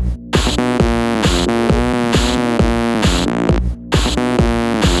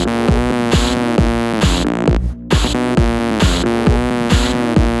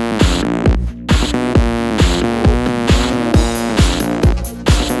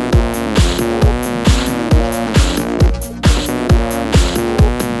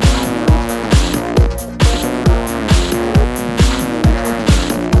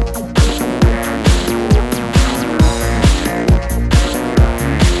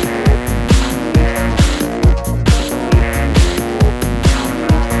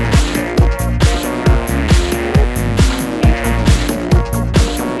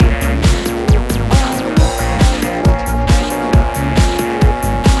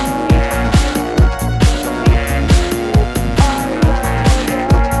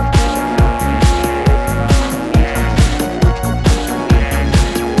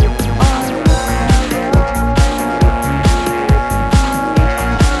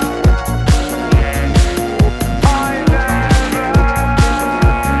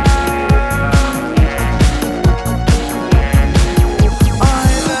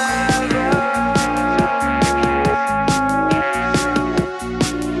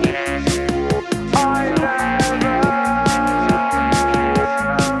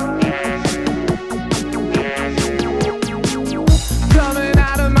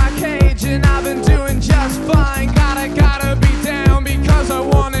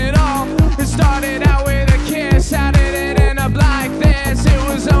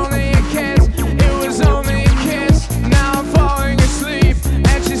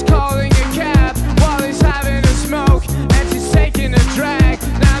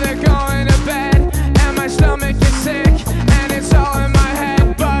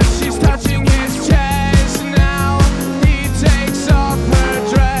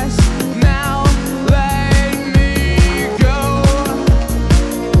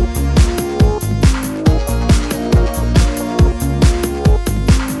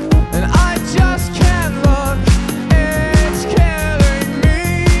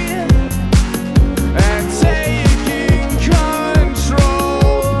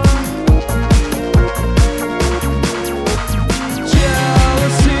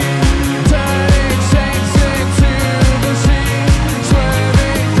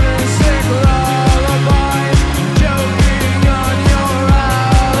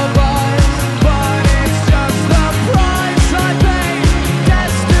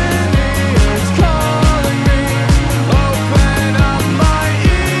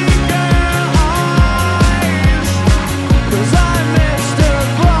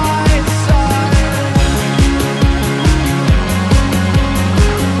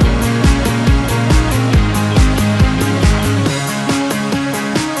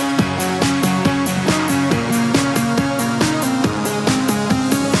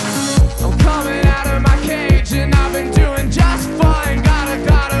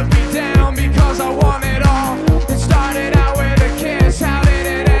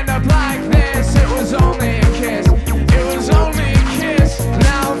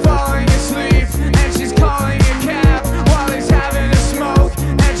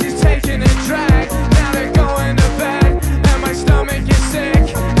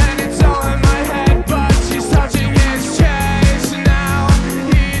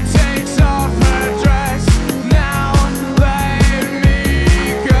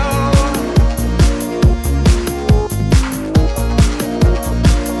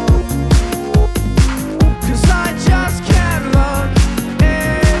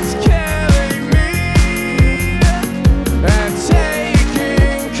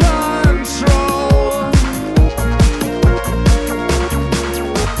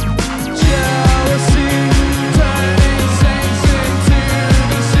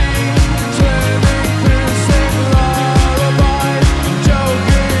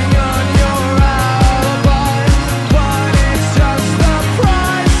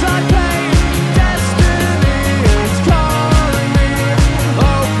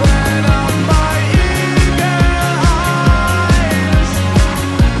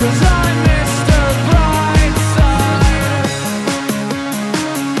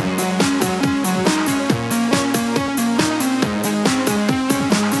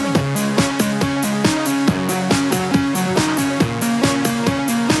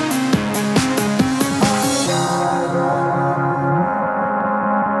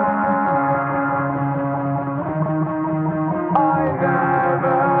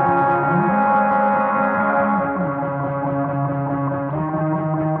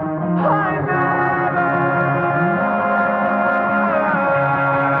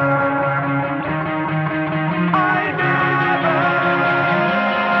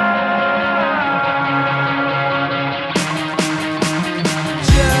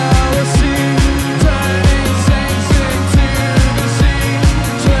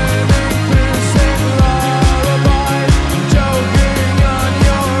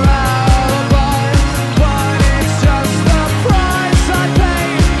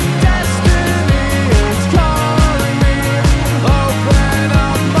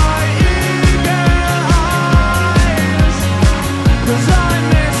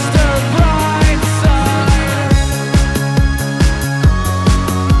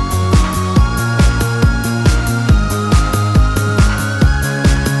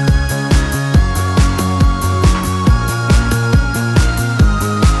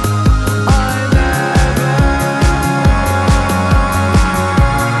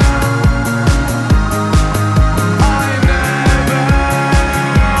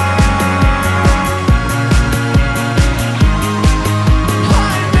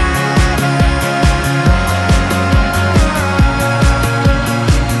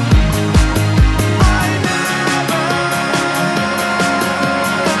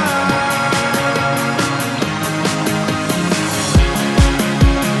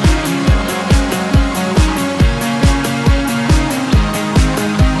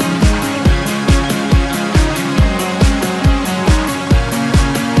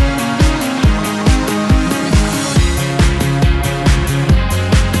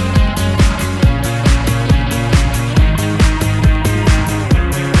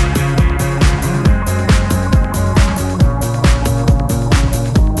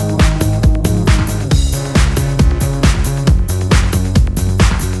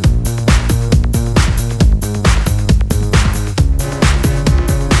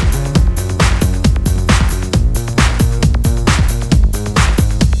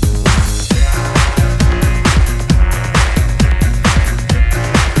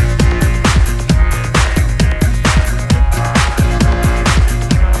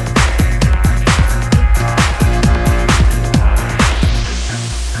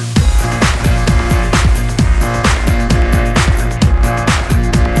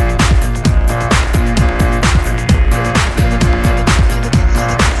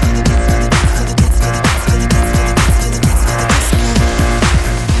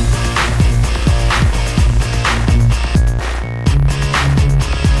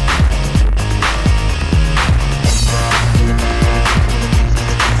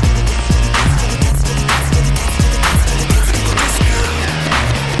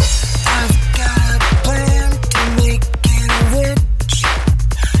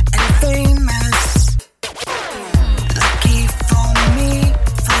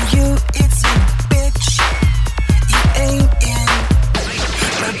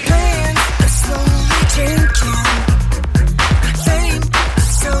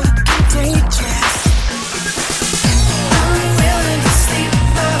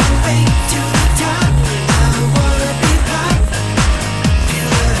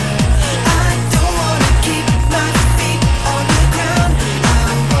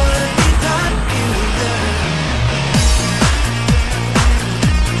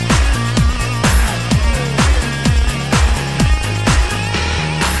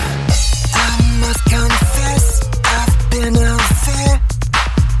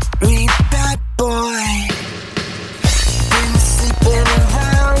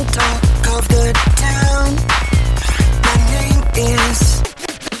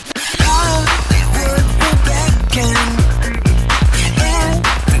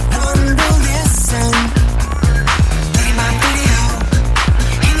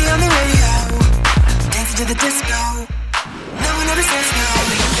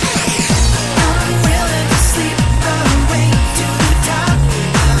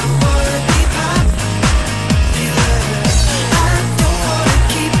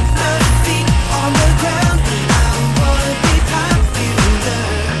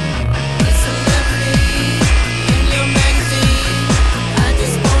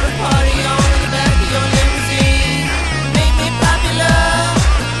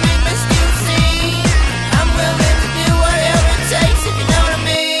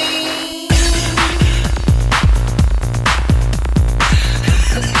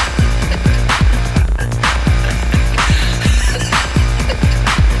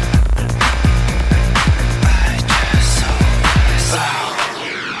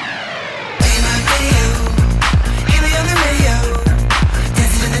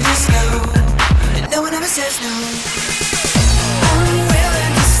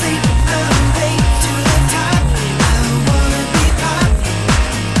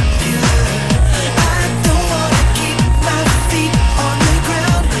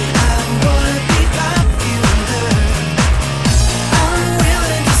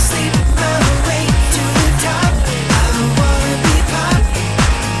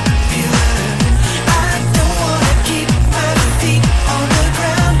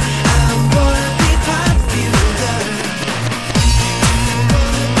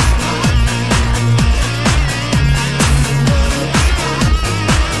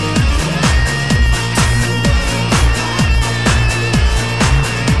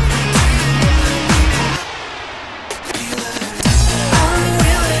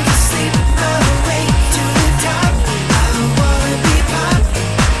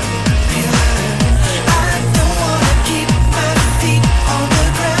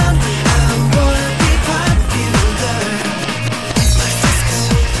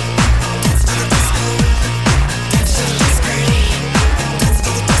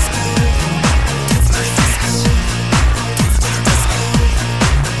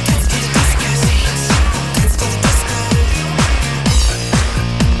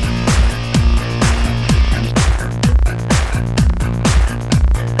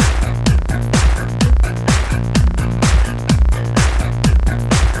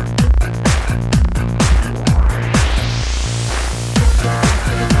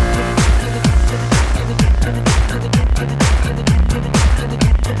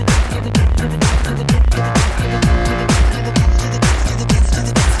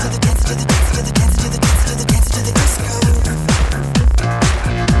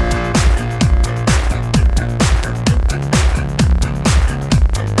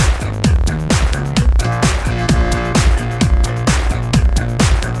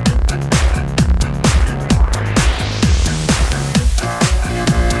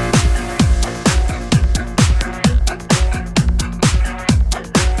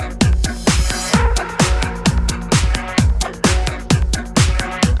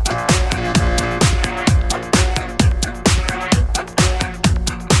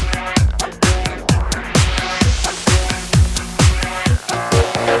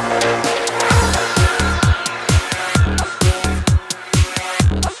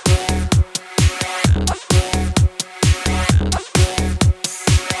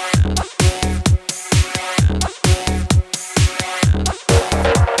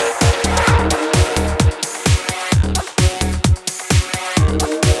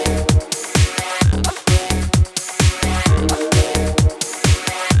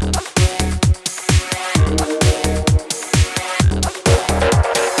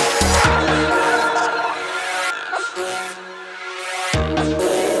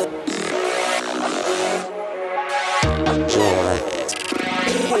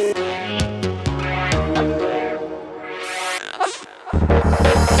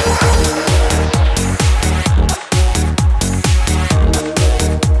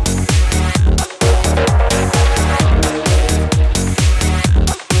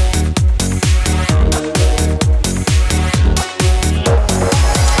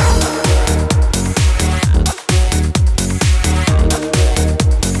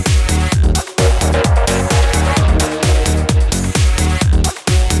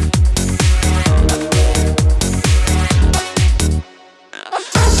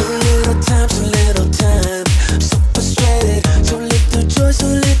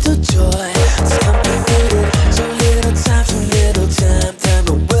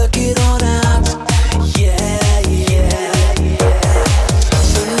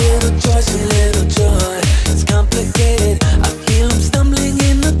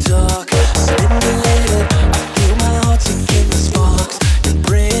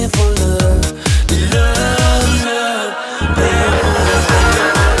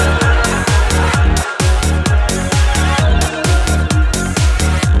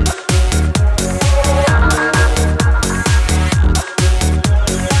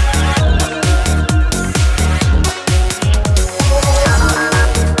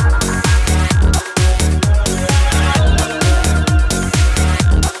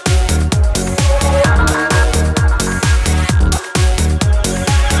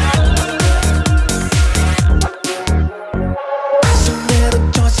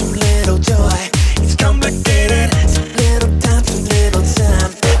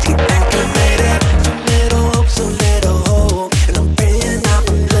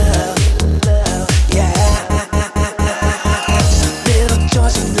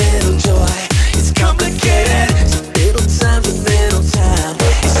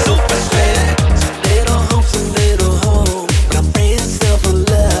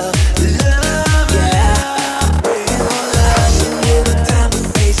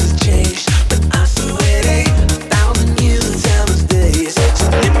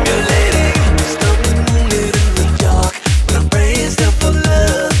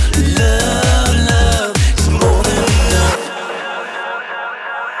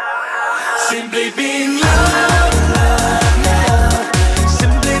 Simply being loved, loved, loved.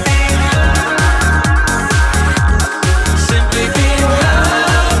 Simply being loved. Simply being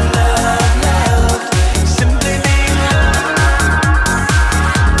loved, loved, loved. Simply being loved.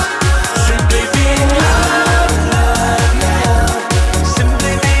 Simply being loved, loved, loved.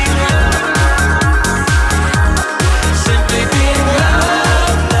 Simply being loved. Simply being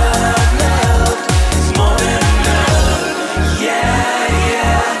loved, loved, loved. It's more than enough. Yeah,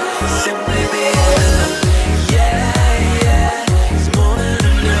 yeah. Simply being loved. Yeah, yeah. It's more than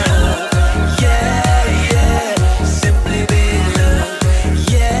enough. Yeah, yeah. Simply being loved.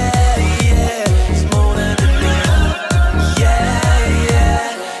 Yeah, yeah. It's more than enough. Yeah, yeah.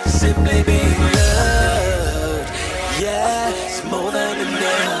 Simply being loved. Yeah, it's more than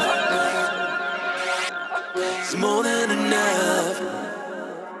enough. It's more than enough.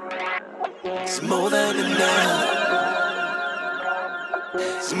 It's more than enough.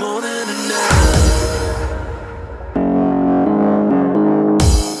 It's more than enough.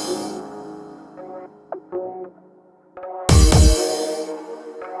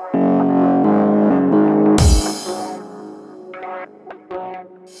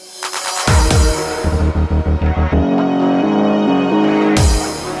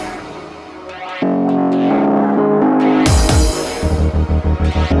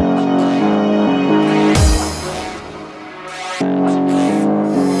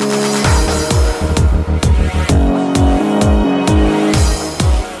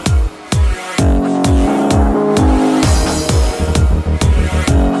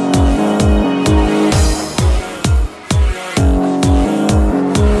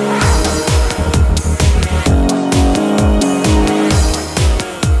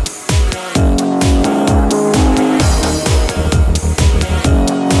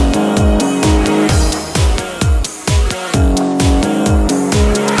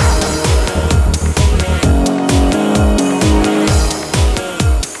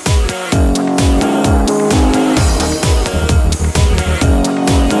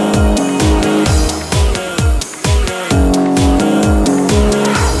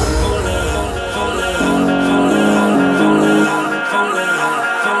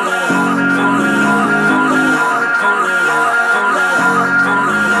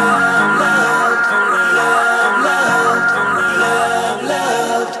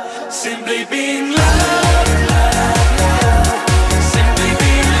 Simply being loved, loved, loved. Simply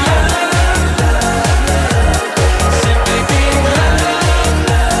being loved, loved, loved. Simply being loved,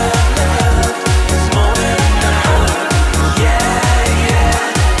 loved, loved. It's more than enough. Yeah, yeah.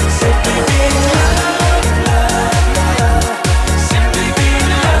 Simply being loved, loved, loved. Simply being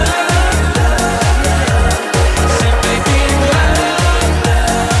loved, loved, loved. Simply being loved,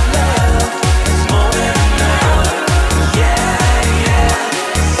 loved, loved. It's more than enough. Yeah, yeah.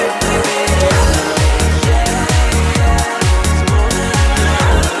 Simply being loved.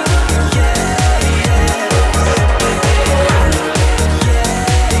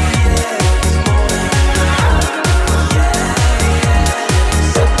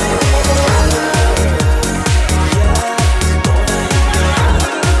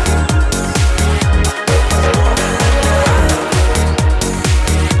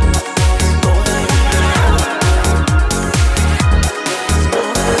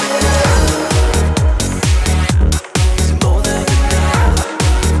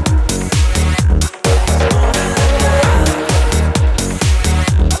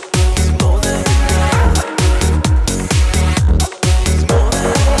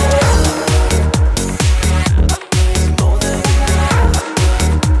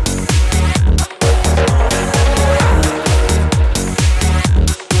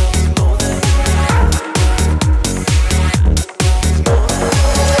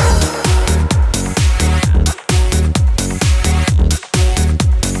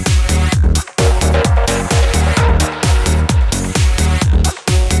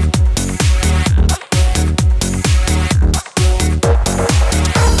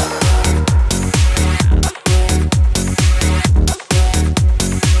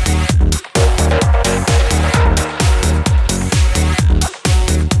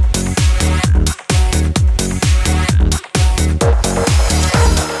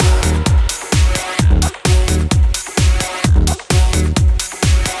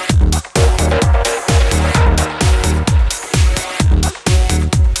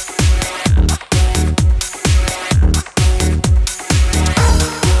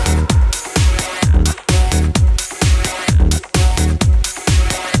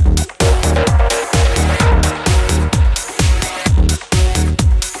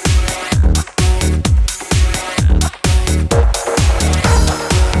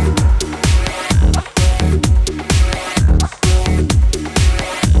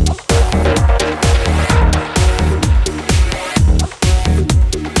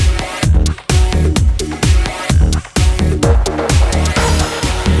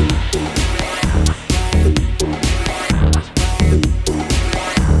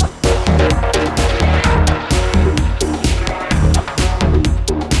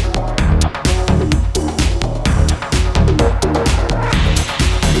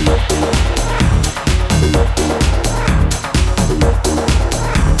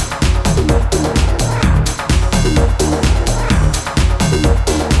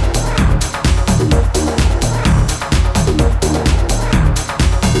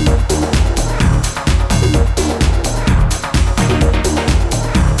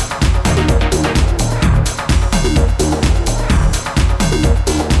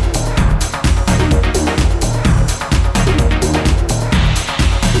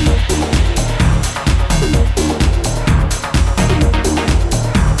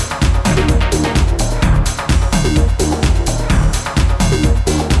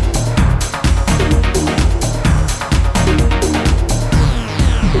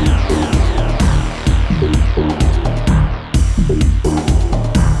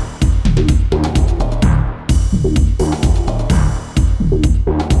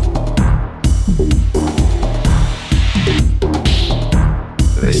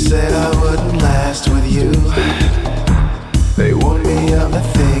 They said I wouldn't last with you. They warned me of the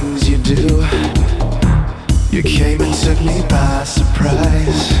things you do. You came and took me by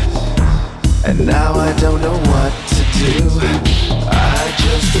surprise, and now I don't know what to do. I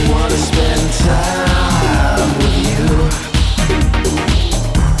just wanna spend time with you.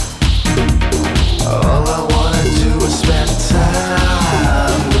 All I wanna do is spend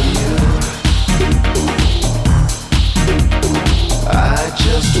time with you. I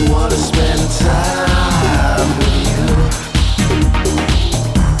just wanna spend time with you.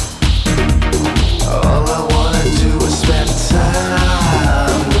 All I wanna do is spend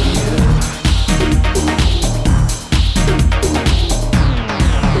time with you.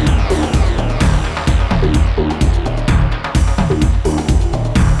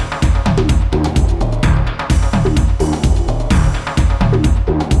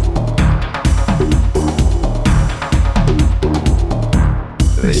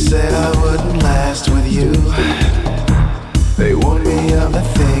 They said I wouldn't last with you. They warned me of the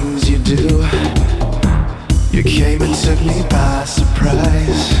things you do. You came and took me by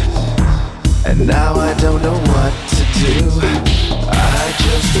surprise, and now I don't know what to do. I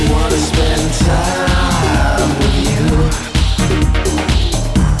just wanna spend time with you.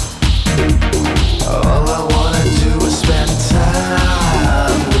 All I wanna do is spend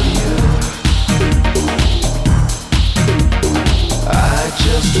time with you. I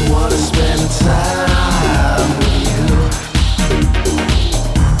just wanna spend time with you.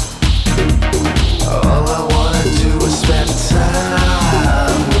 All I wanna do is spend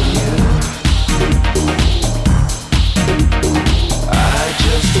time with you. I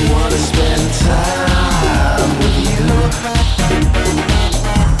just wanna spend time with you.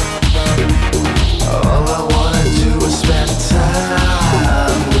 All I wanna do is spend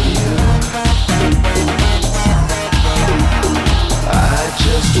time with you. I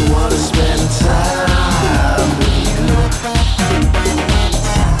just wanna spend time with you.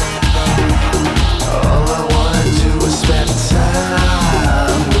 All I wanna do is spend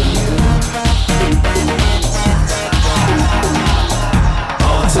time with you.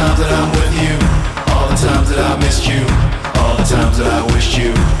 All the times that I'm with you, all the times that I missed you, all the times that I wished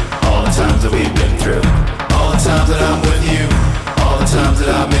you, all the times that we've been through. All the times that I'm with you, all the times that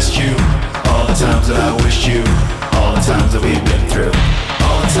I missed you, all the times that I wished you, all the times that we've been through.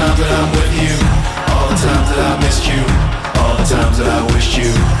 All the times that I'm with you, all the times that I missed you, all the times that I wished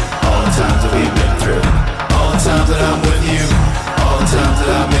you, all the times that we've been through. All the times that I'm with you, all the times that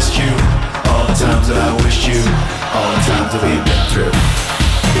I missed you, all the times that I wished you, all the times that we've been through.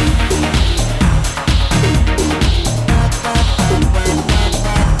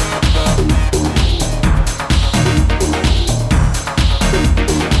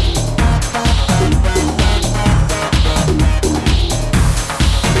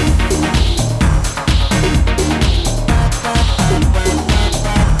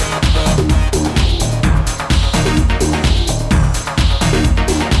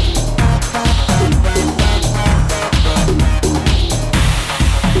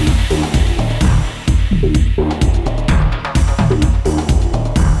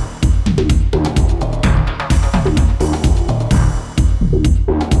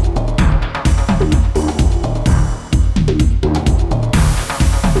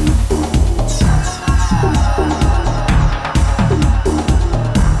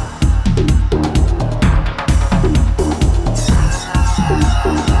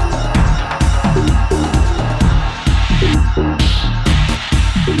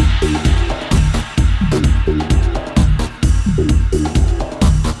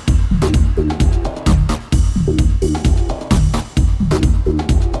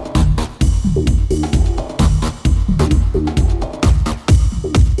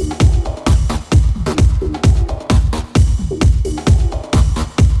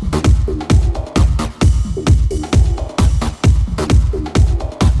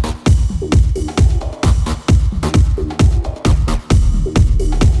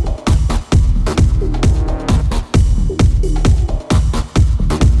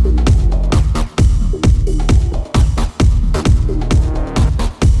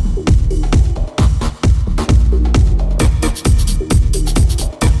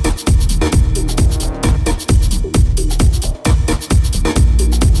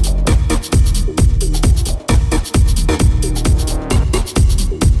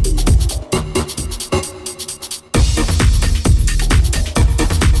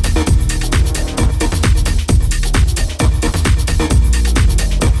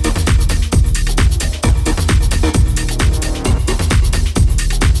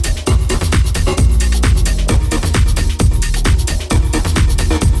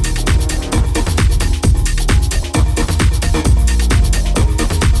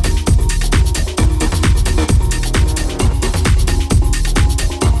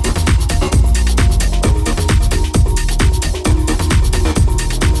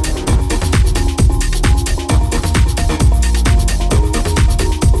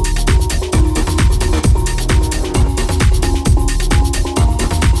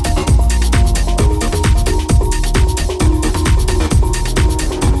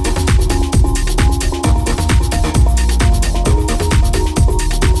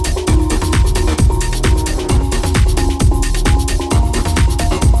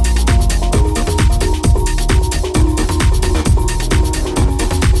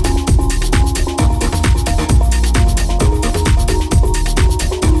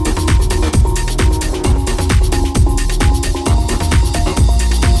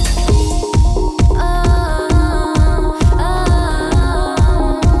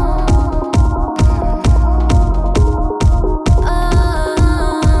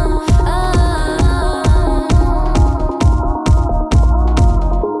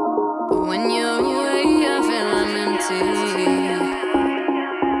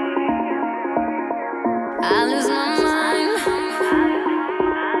 I lose my mind.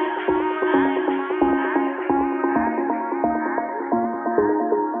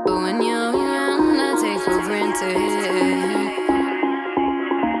 But when you're around, I take for granted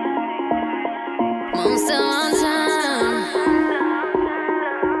most of our time.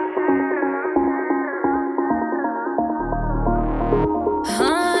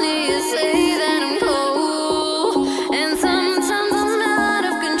 Honey, you say that I'm cold, and sometimes I'm out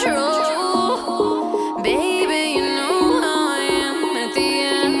of control. Baby, you know how I am at the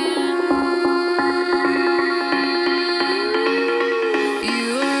end. You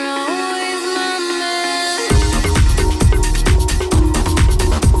are always my man.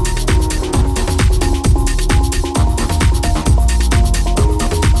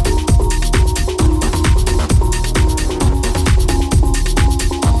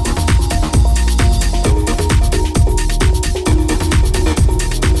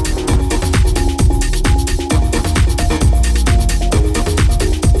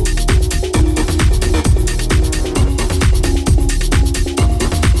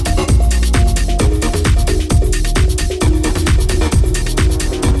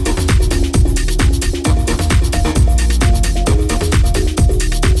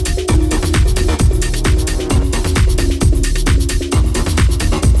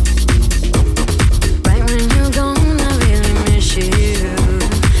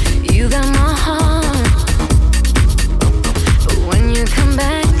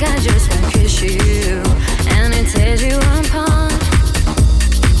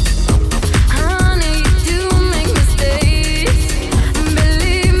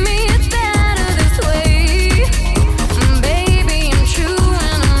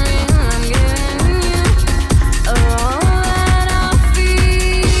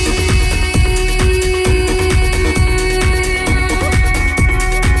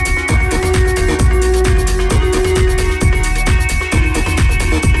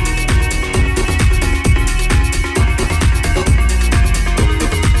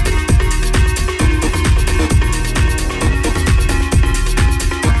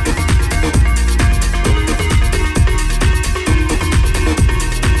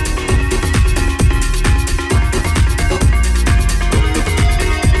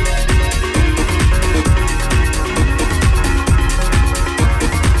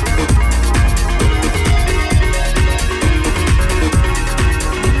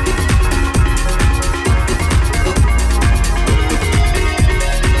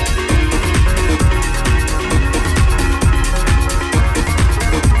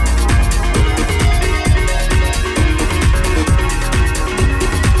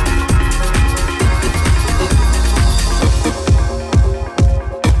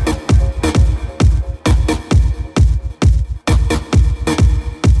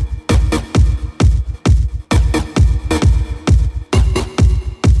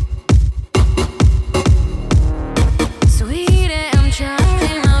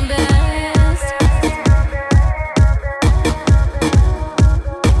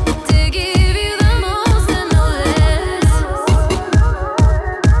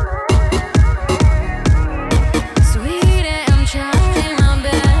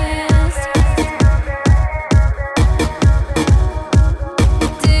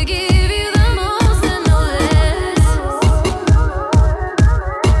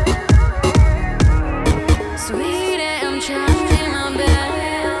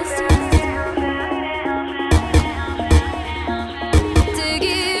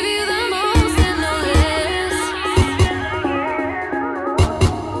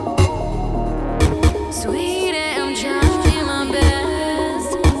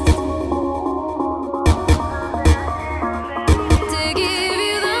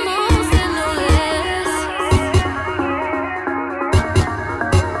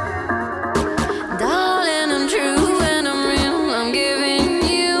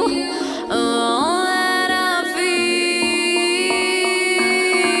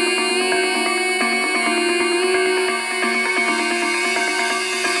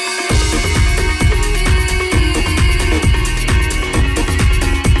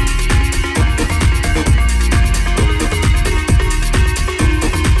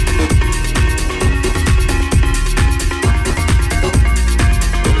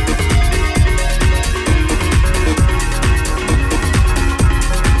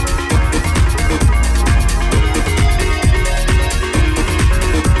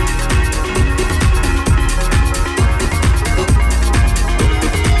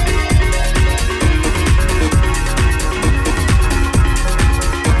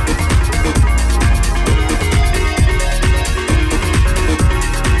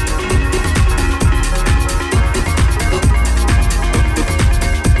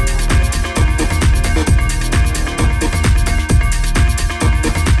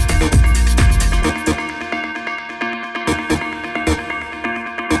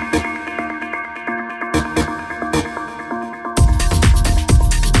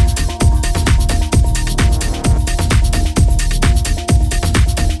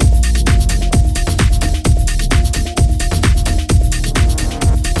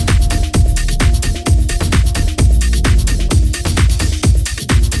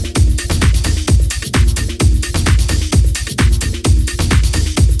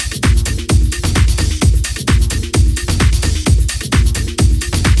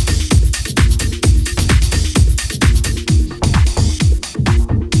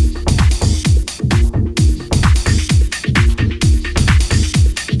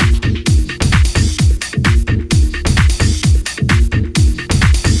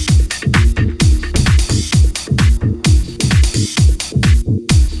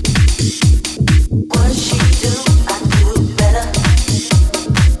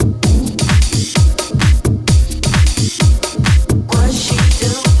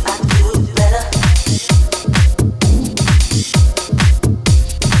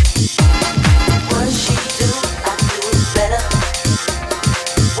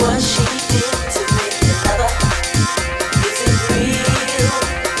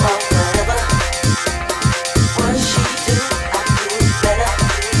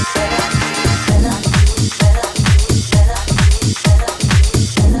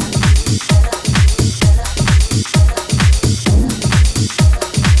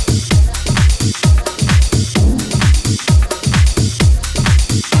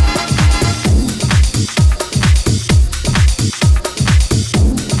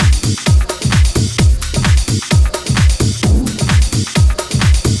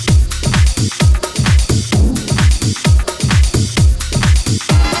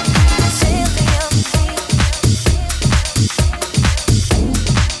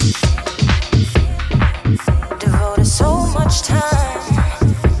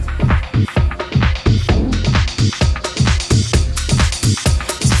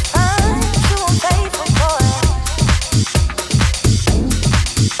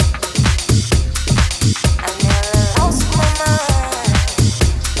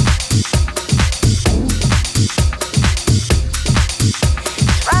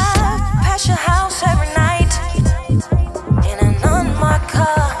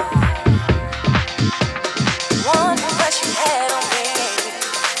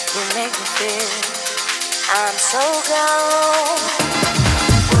 You make me feel I'm so gone.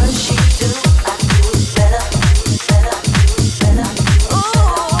 What she do, I do it better, better, better. Ooh.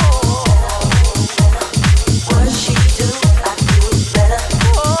 What she do, I do it better.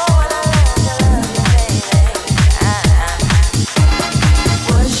 Oh, la, la, la, la, baby.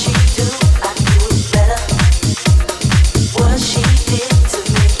 What she do, I do it better. What she did to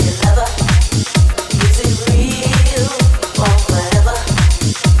make you love her. Is it real or forever?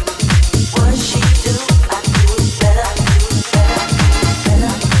 What she do, I do it better, better.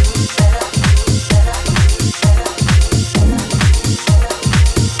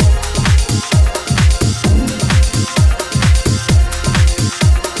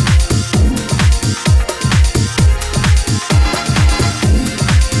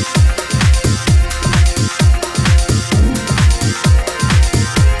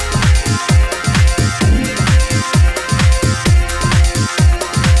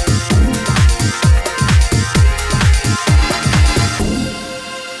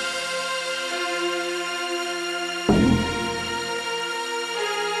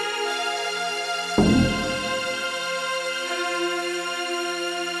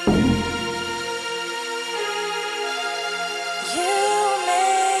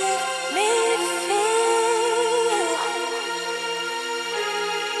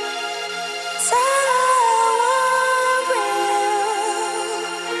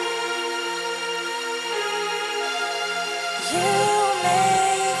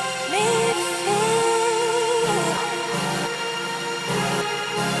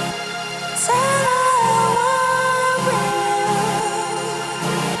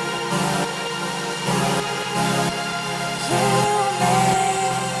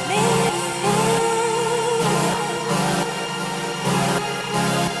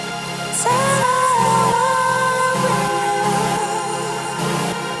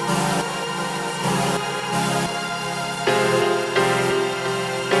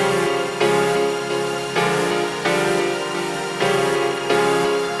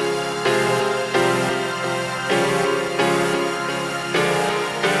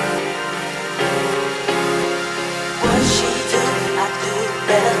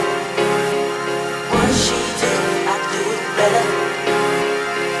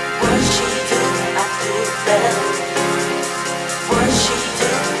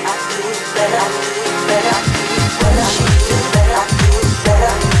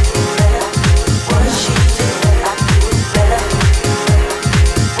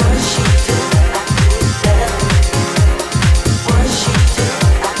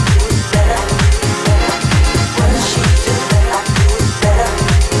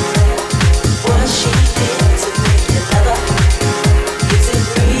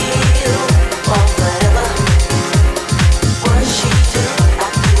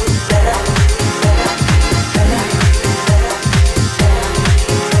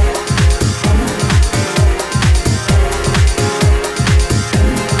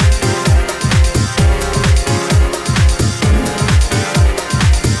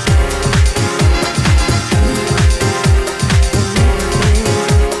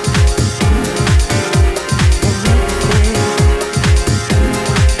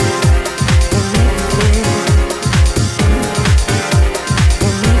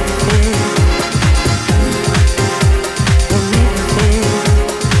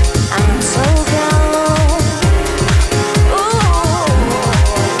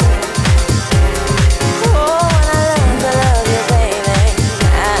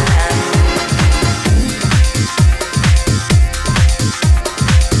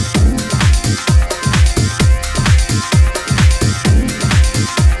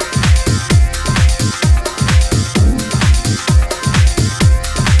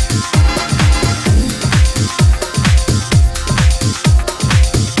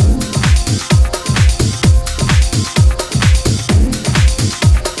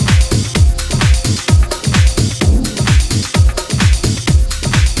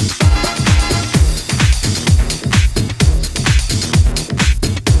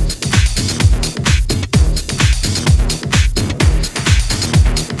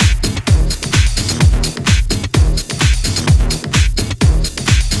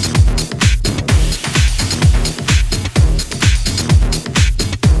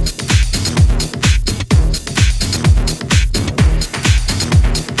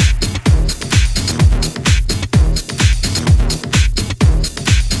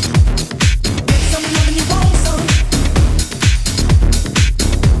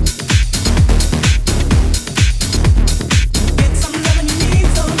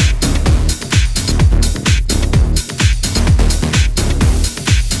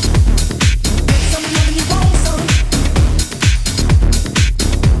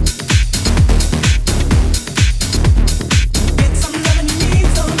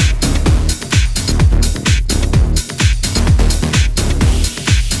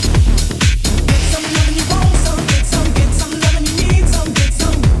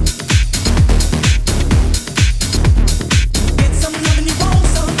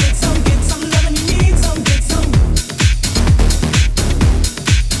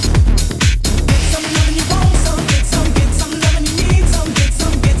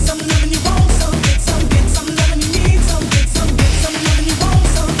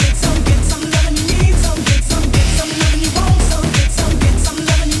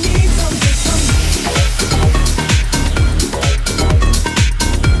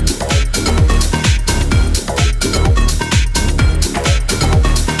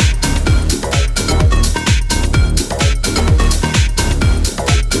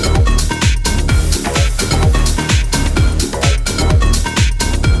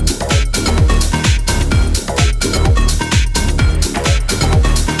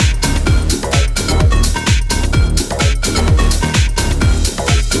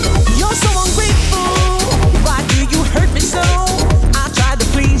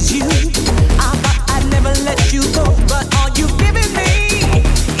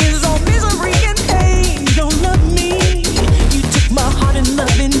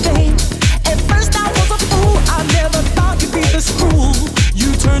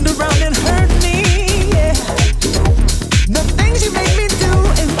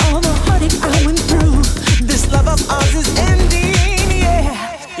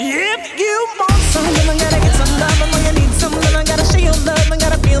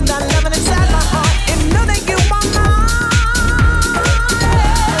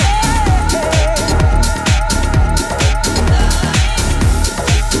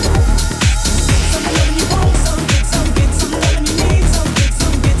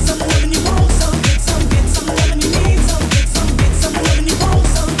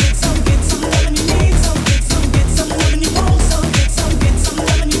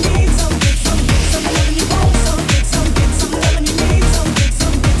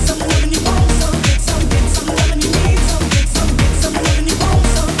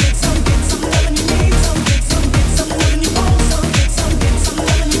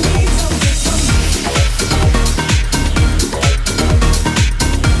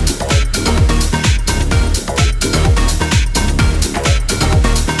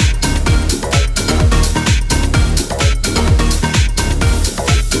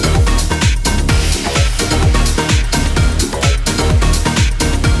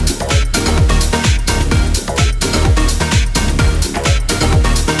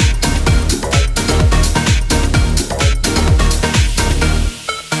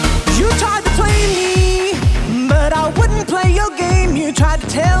 you try to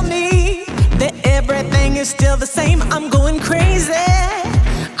tell me that everything is still the same, I'm going crazy.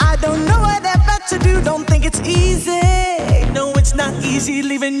 I don't know whatever to do, don't think it's easy. No, it's not easy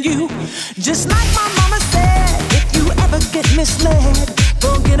leaving you. Just like my mama said, if you ever get misled,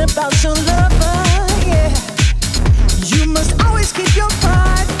 forget about your lover, yeah. You must always keep your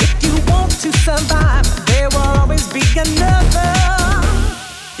pride if you want to survive. There will always be another.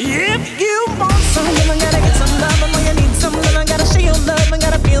 If you want some love, gotta get some love. And when you need some love, I gotta show your love. I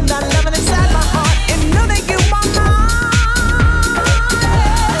gotta feel that love inside my heart and know that you are mine.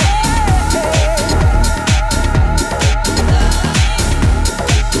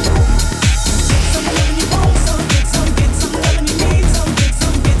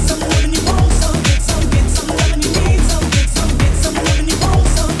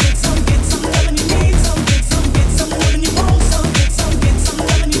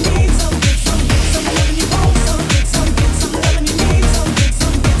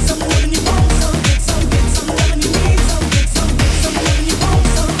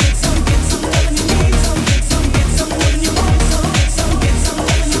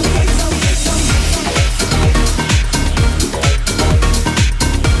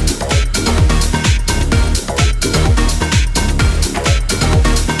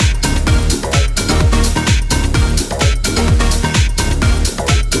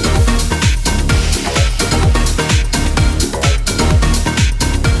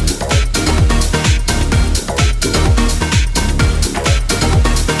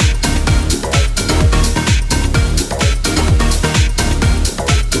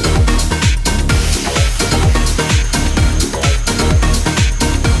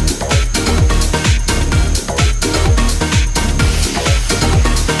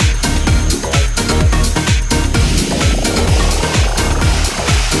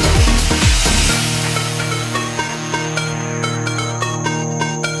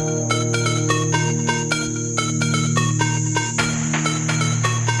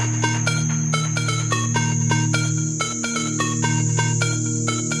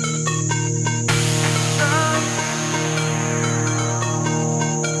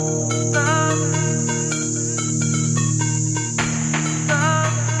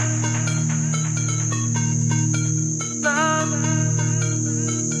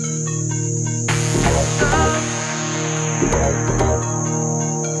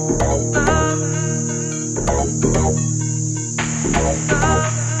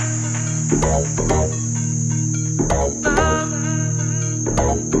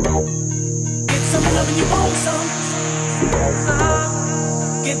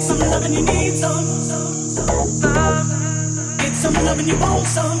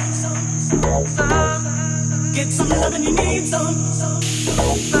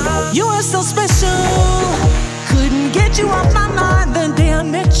 You are so special. Couldn't get you off my mind the day I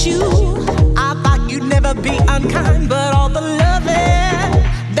met you. I thought you'd never be unkind, but all the loving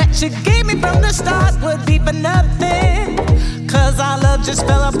that you gave me from the start would be for nothing. Cause our love just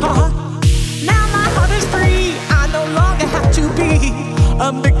fell apart. Now my heart is free. I no longer have to be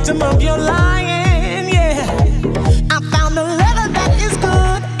a victim of your lying, yeah. I found a lover that is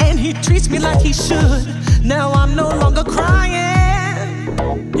good, and he treats me like he should. Now I'm no longer crying.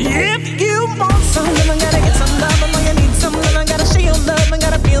 If you want some love, I gotta get some love. And when you need some love, I gotta show your love. I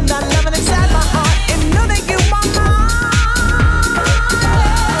gotta feel that love inside my heart and know that you are mine.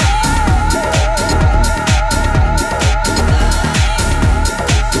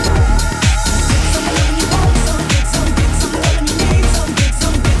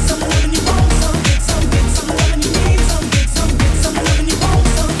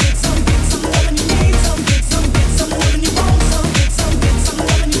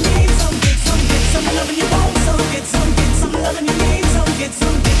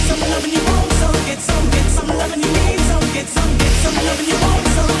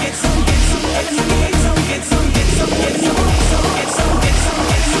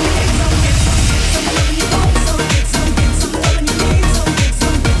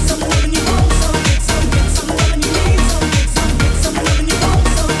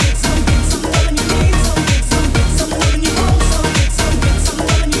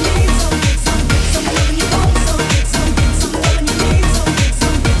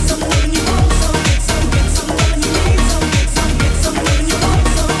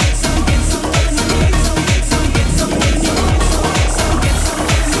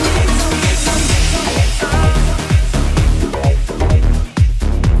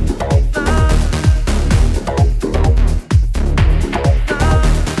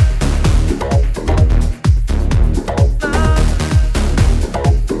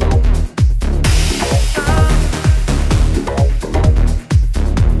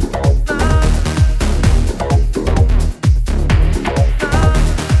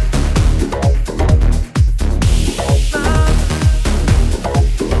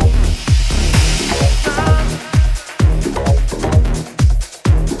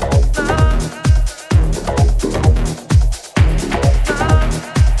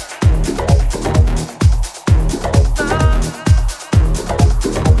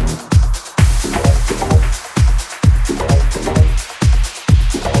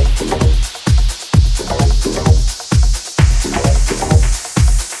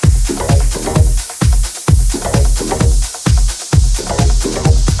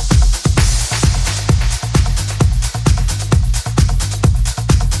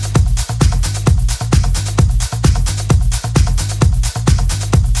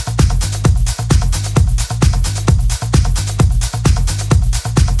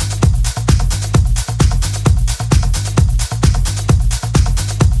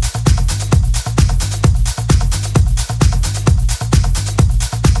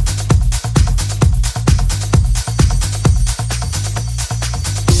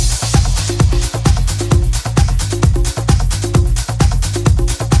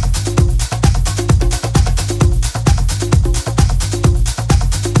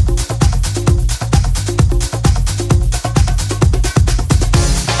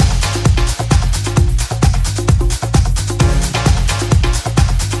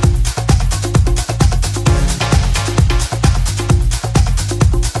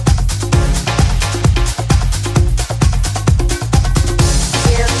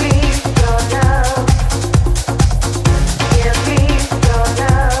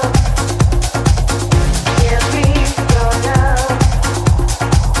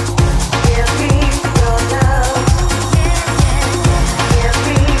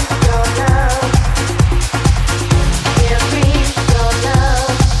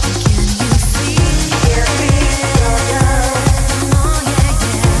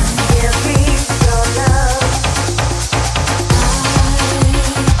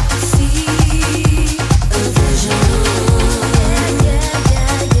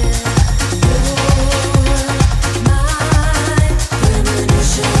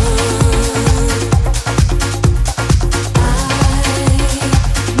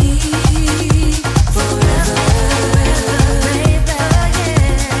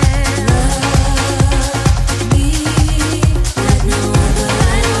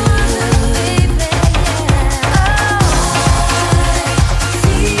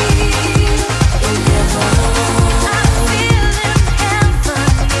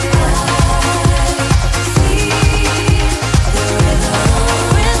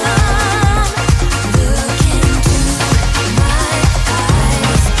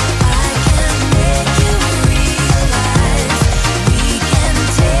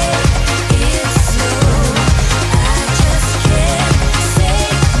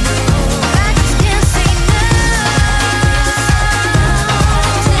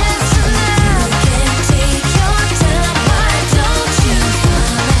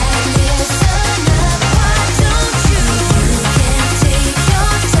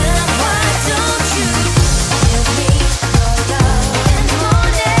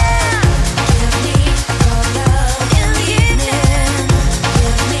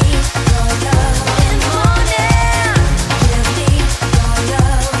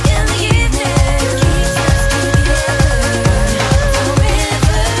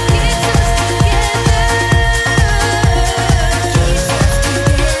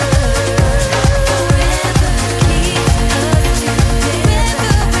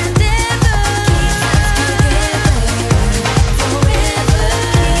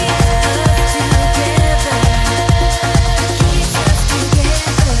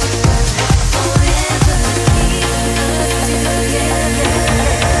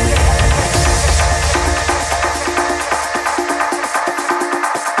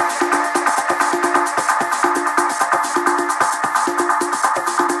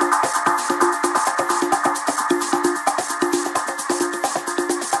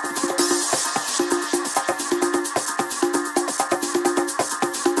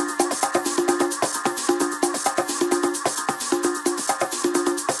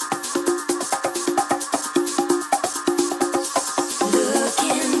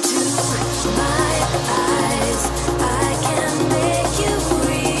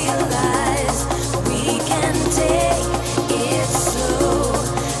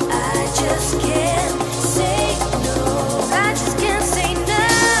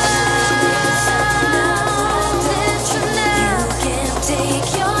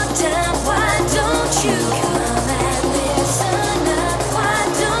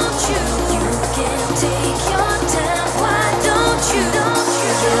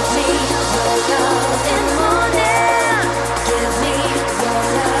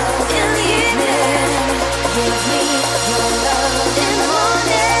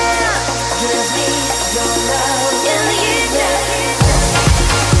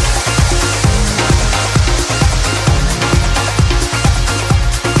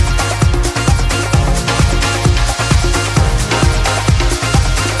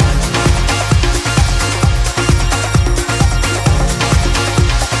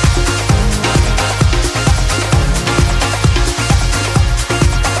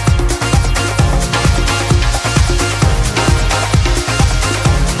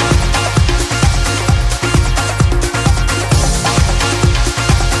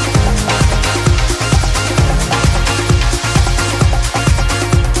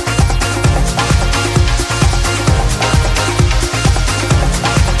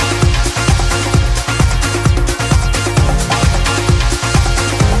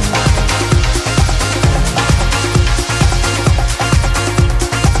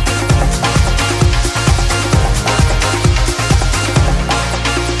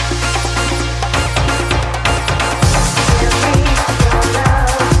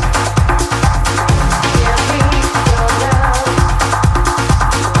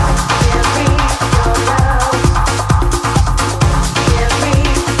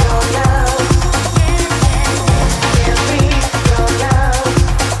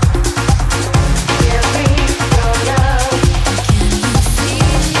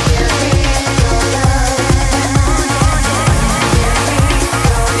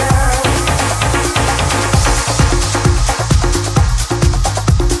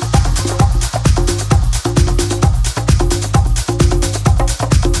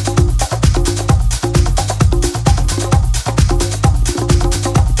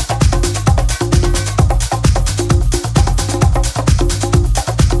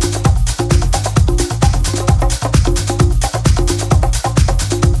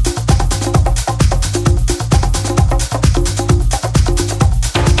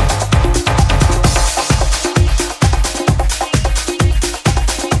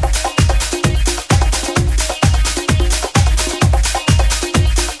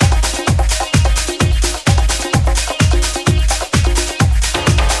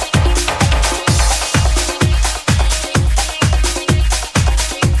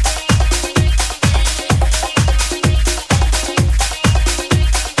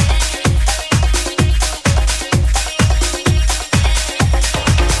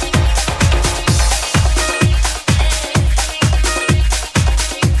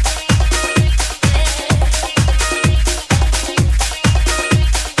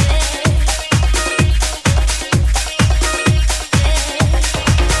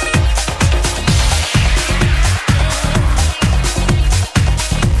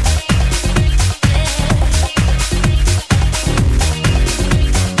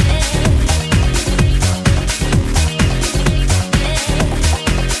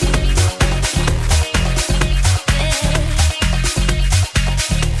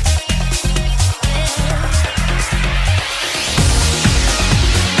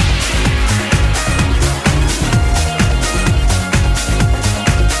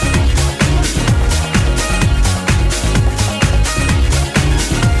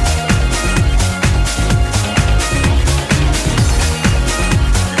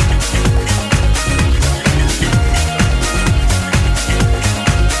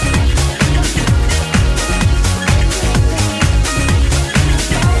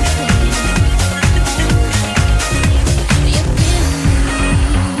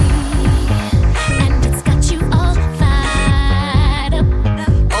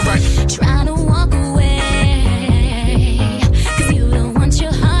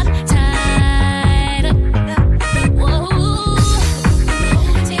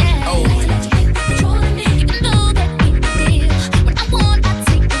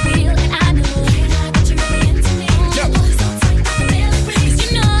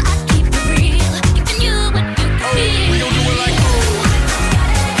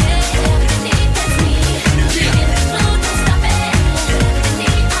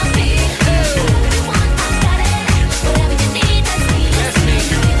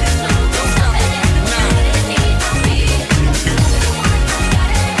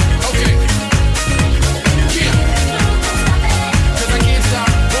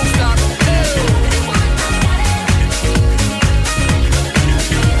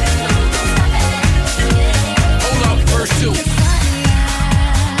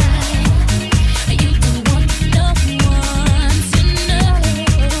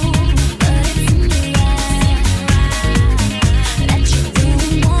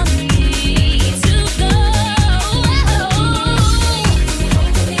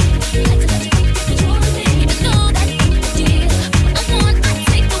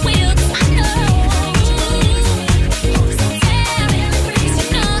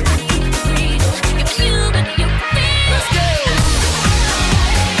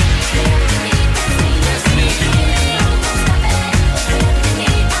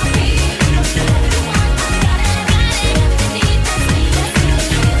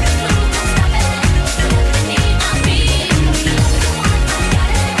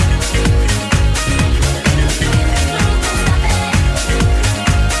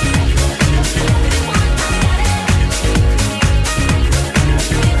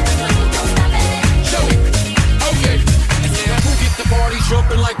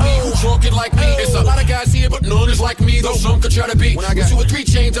 like me, who talking like me. It's a lot of guys here, but none is like me. Though some could try to be. When I got 2 or 3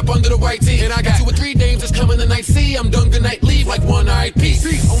 chains up under the white tee, and I got 2 or 3 dames that's coming tonight. See, I'm done good night, leave like one-eyed piece.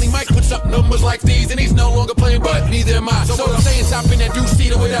 Only Mike puts up numbers like these, and he's no longer playing, but neither am I. So what I'm saying, stop in that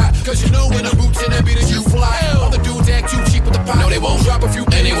two-seater with I, cause you know when the boots in that beat is you fly. Other dudes act too cheap with the pot. No, they won't drop a few,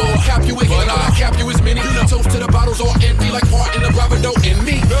 and they won't cap you with it. I cap you as many. Toast to the bottles all empty like part in the Bravado and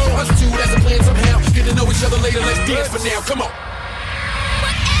me. Us two, that's a plan somehow. Get to know each other later, let's dance for now. Come on.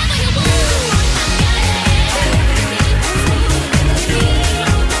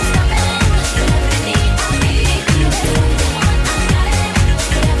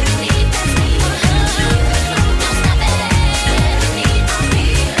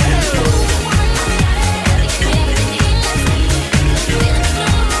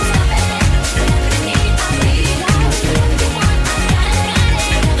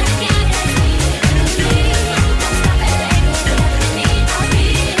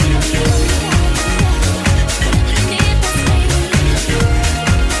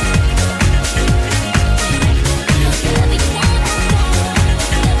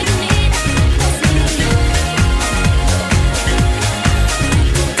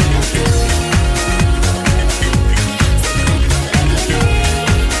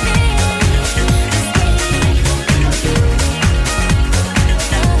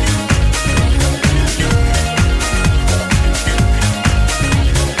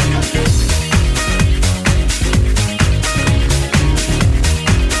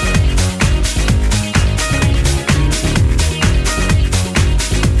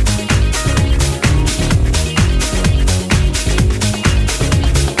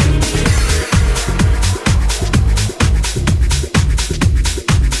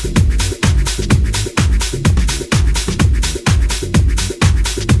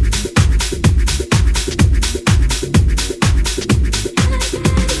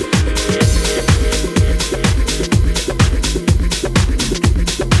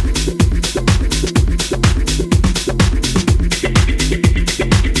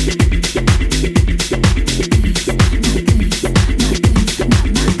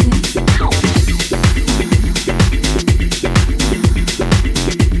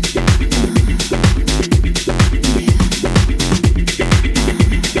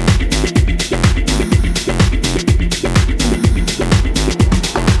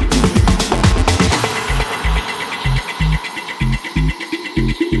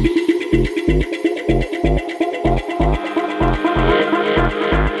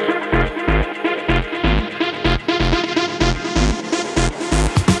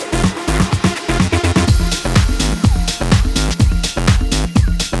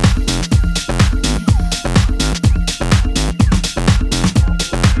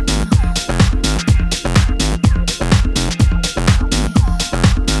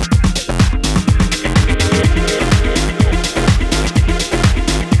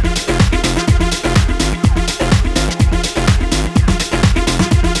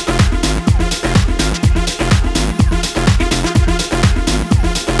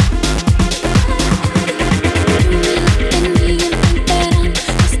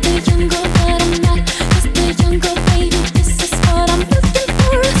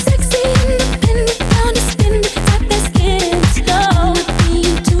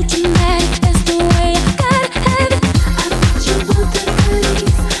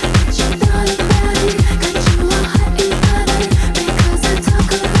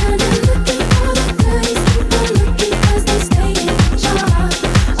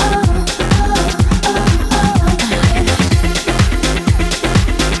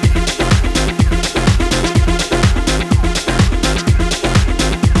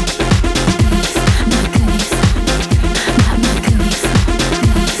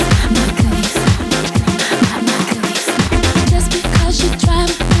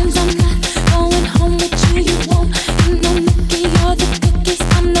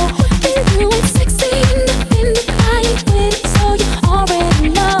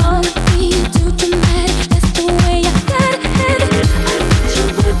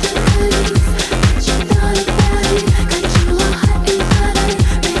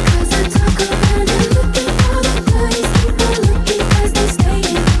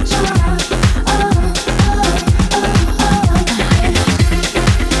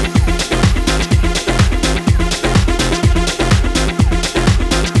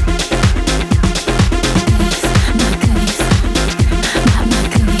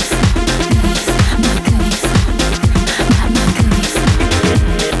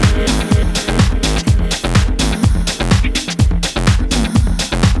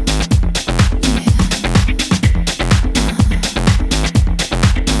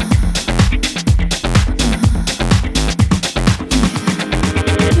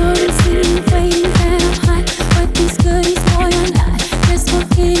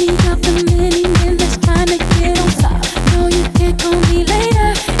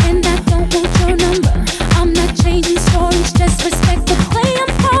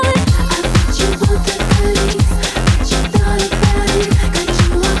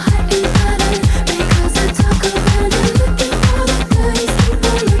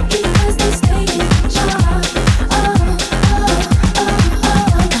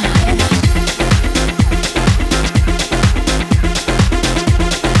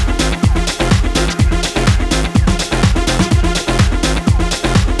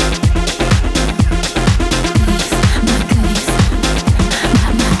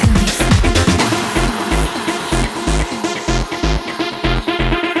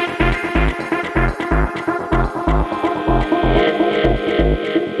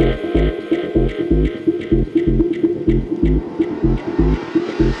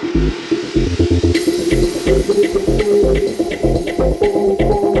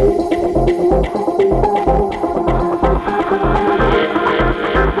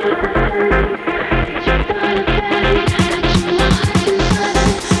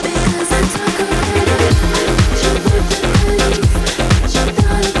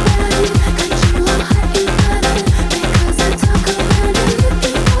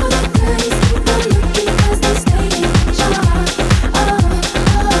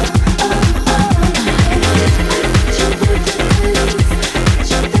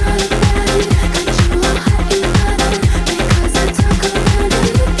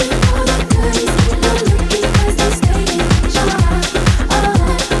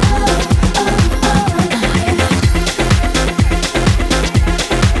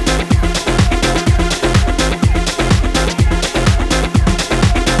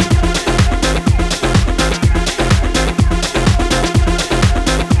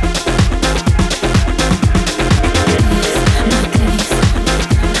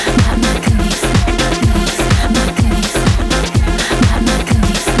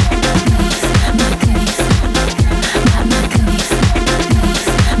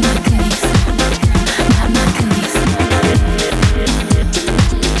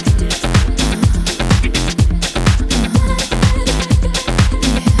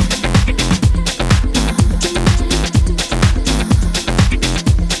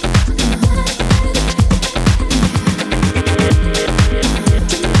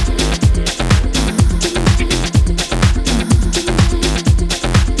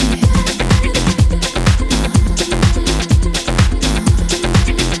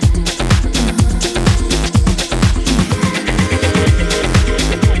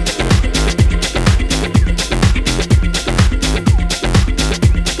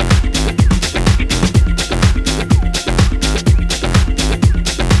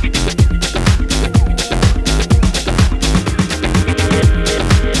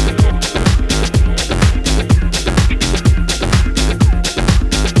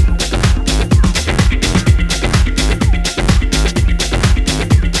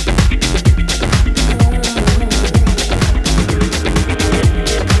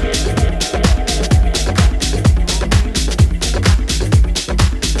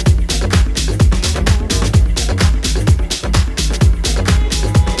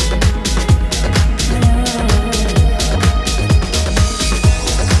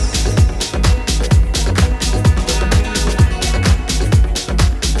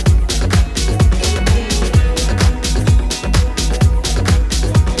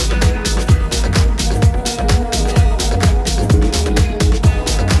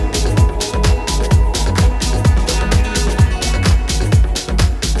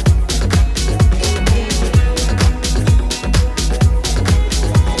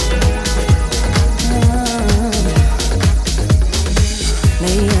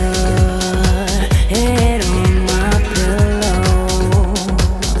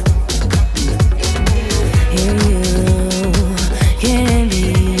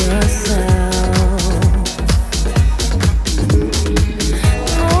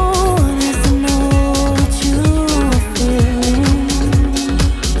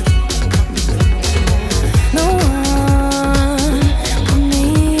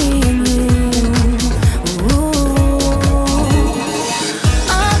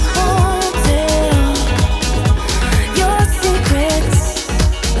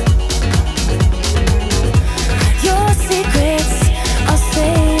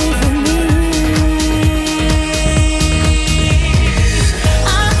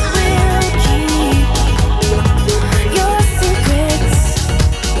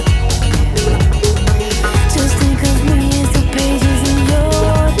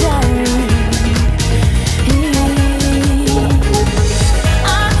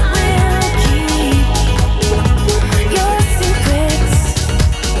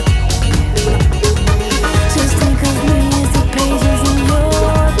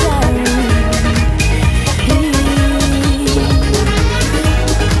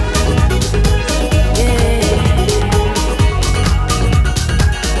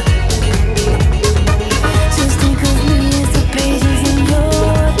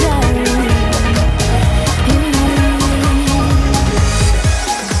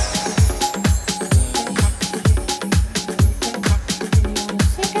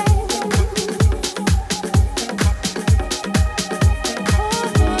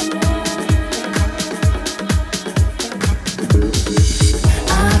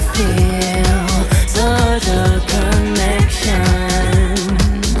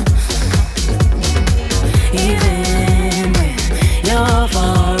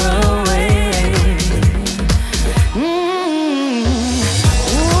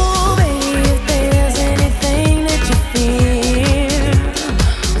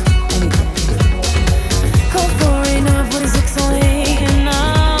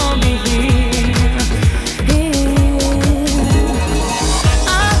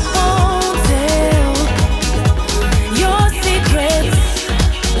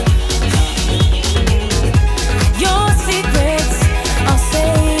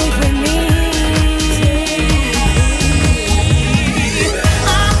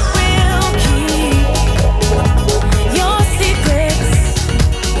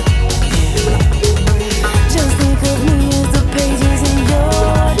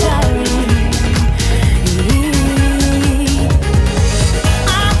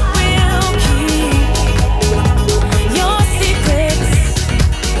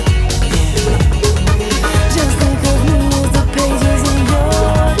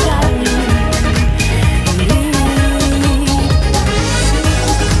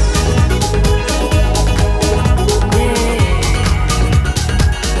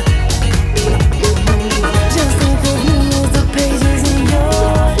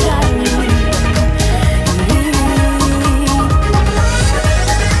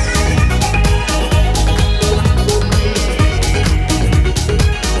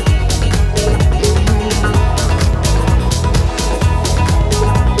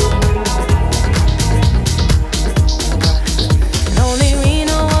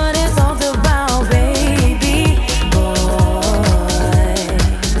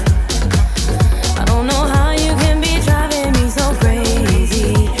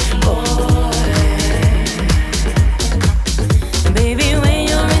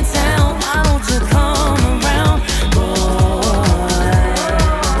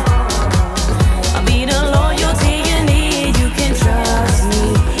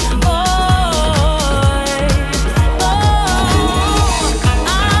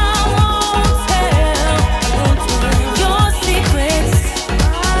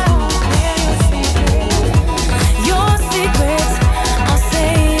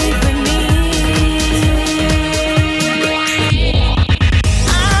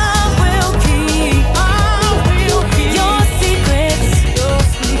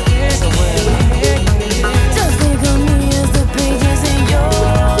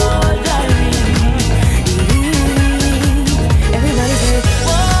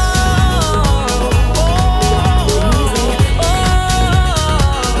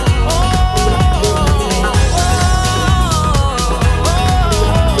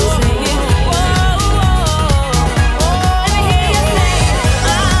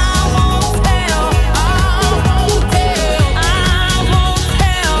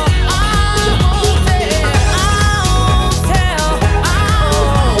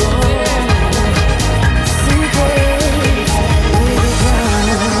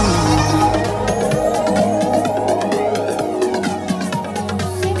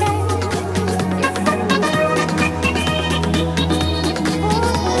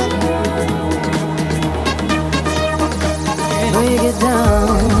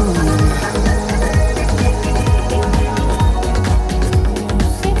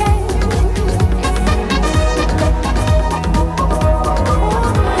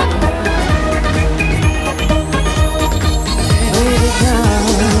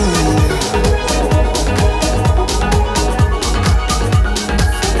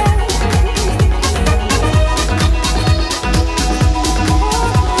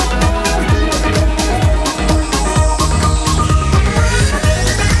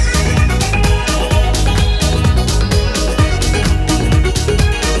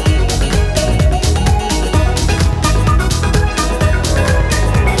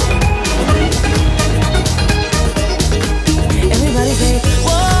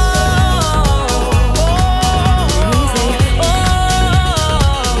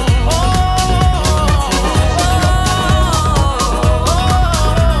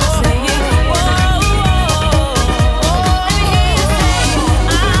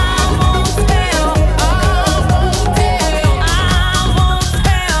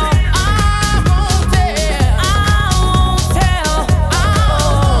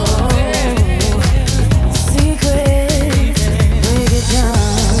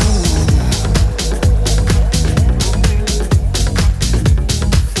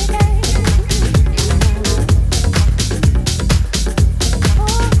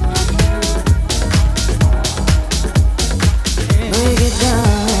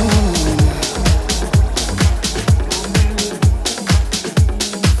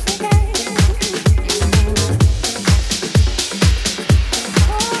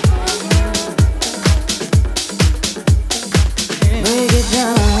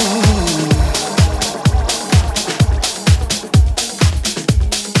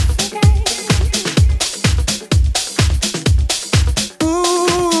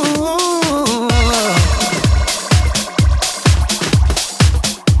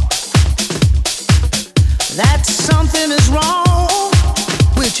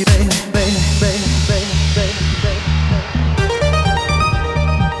 you, baby, baby, baby, baby, baby, baby.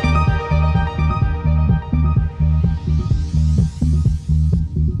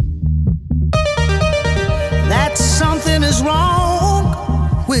 That something is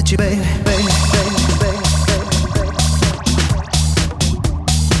wrong with you, baby, baby, baby, baby.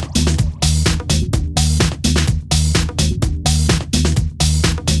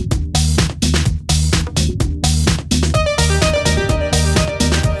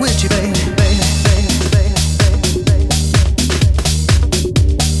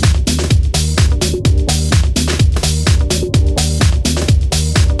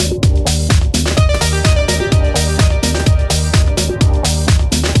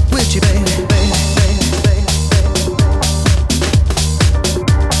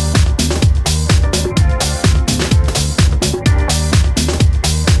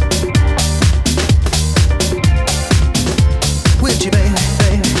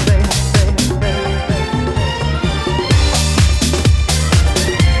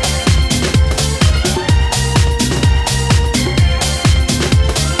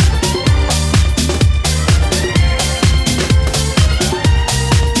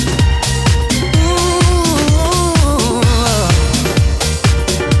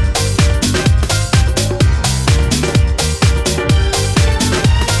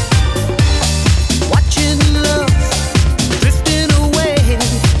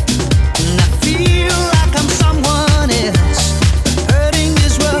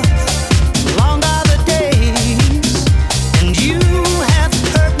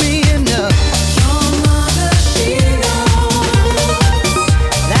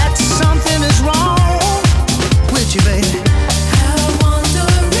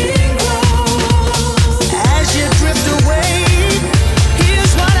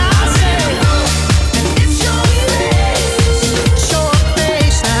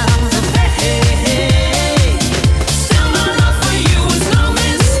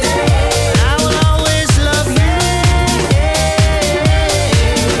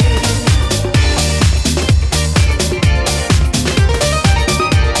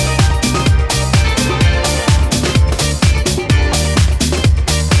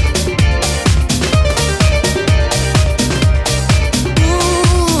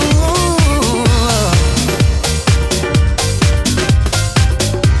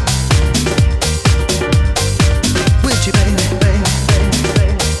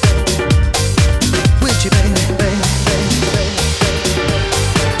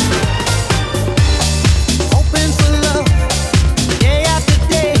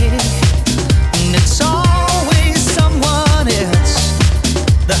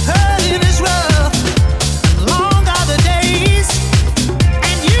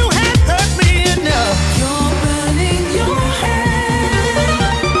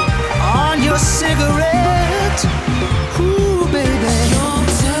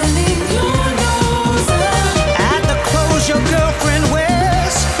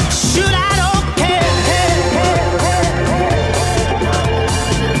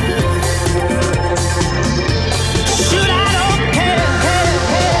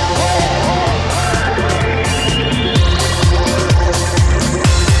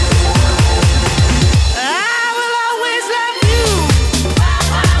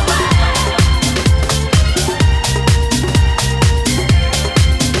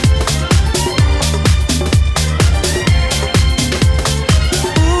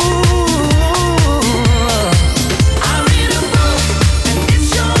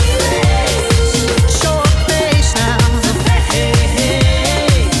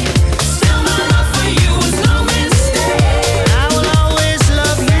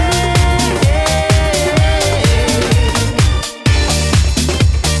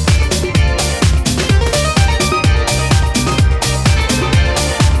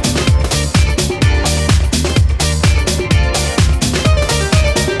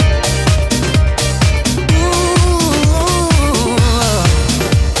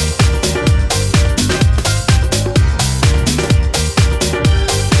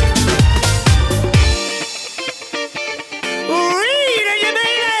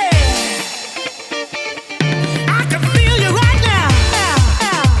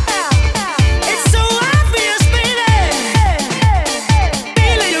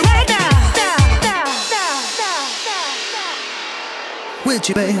 With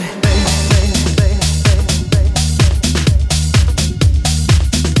you, baby, baby, baby, baby.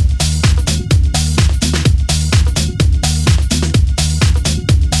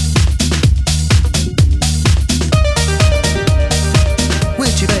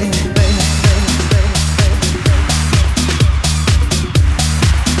 With you, baby, baby, baby, baby, baby.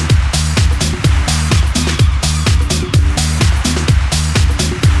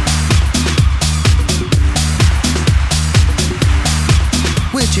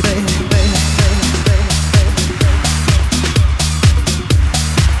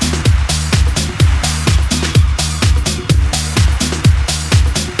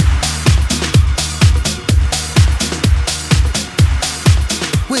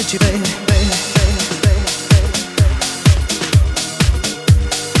 you, baby.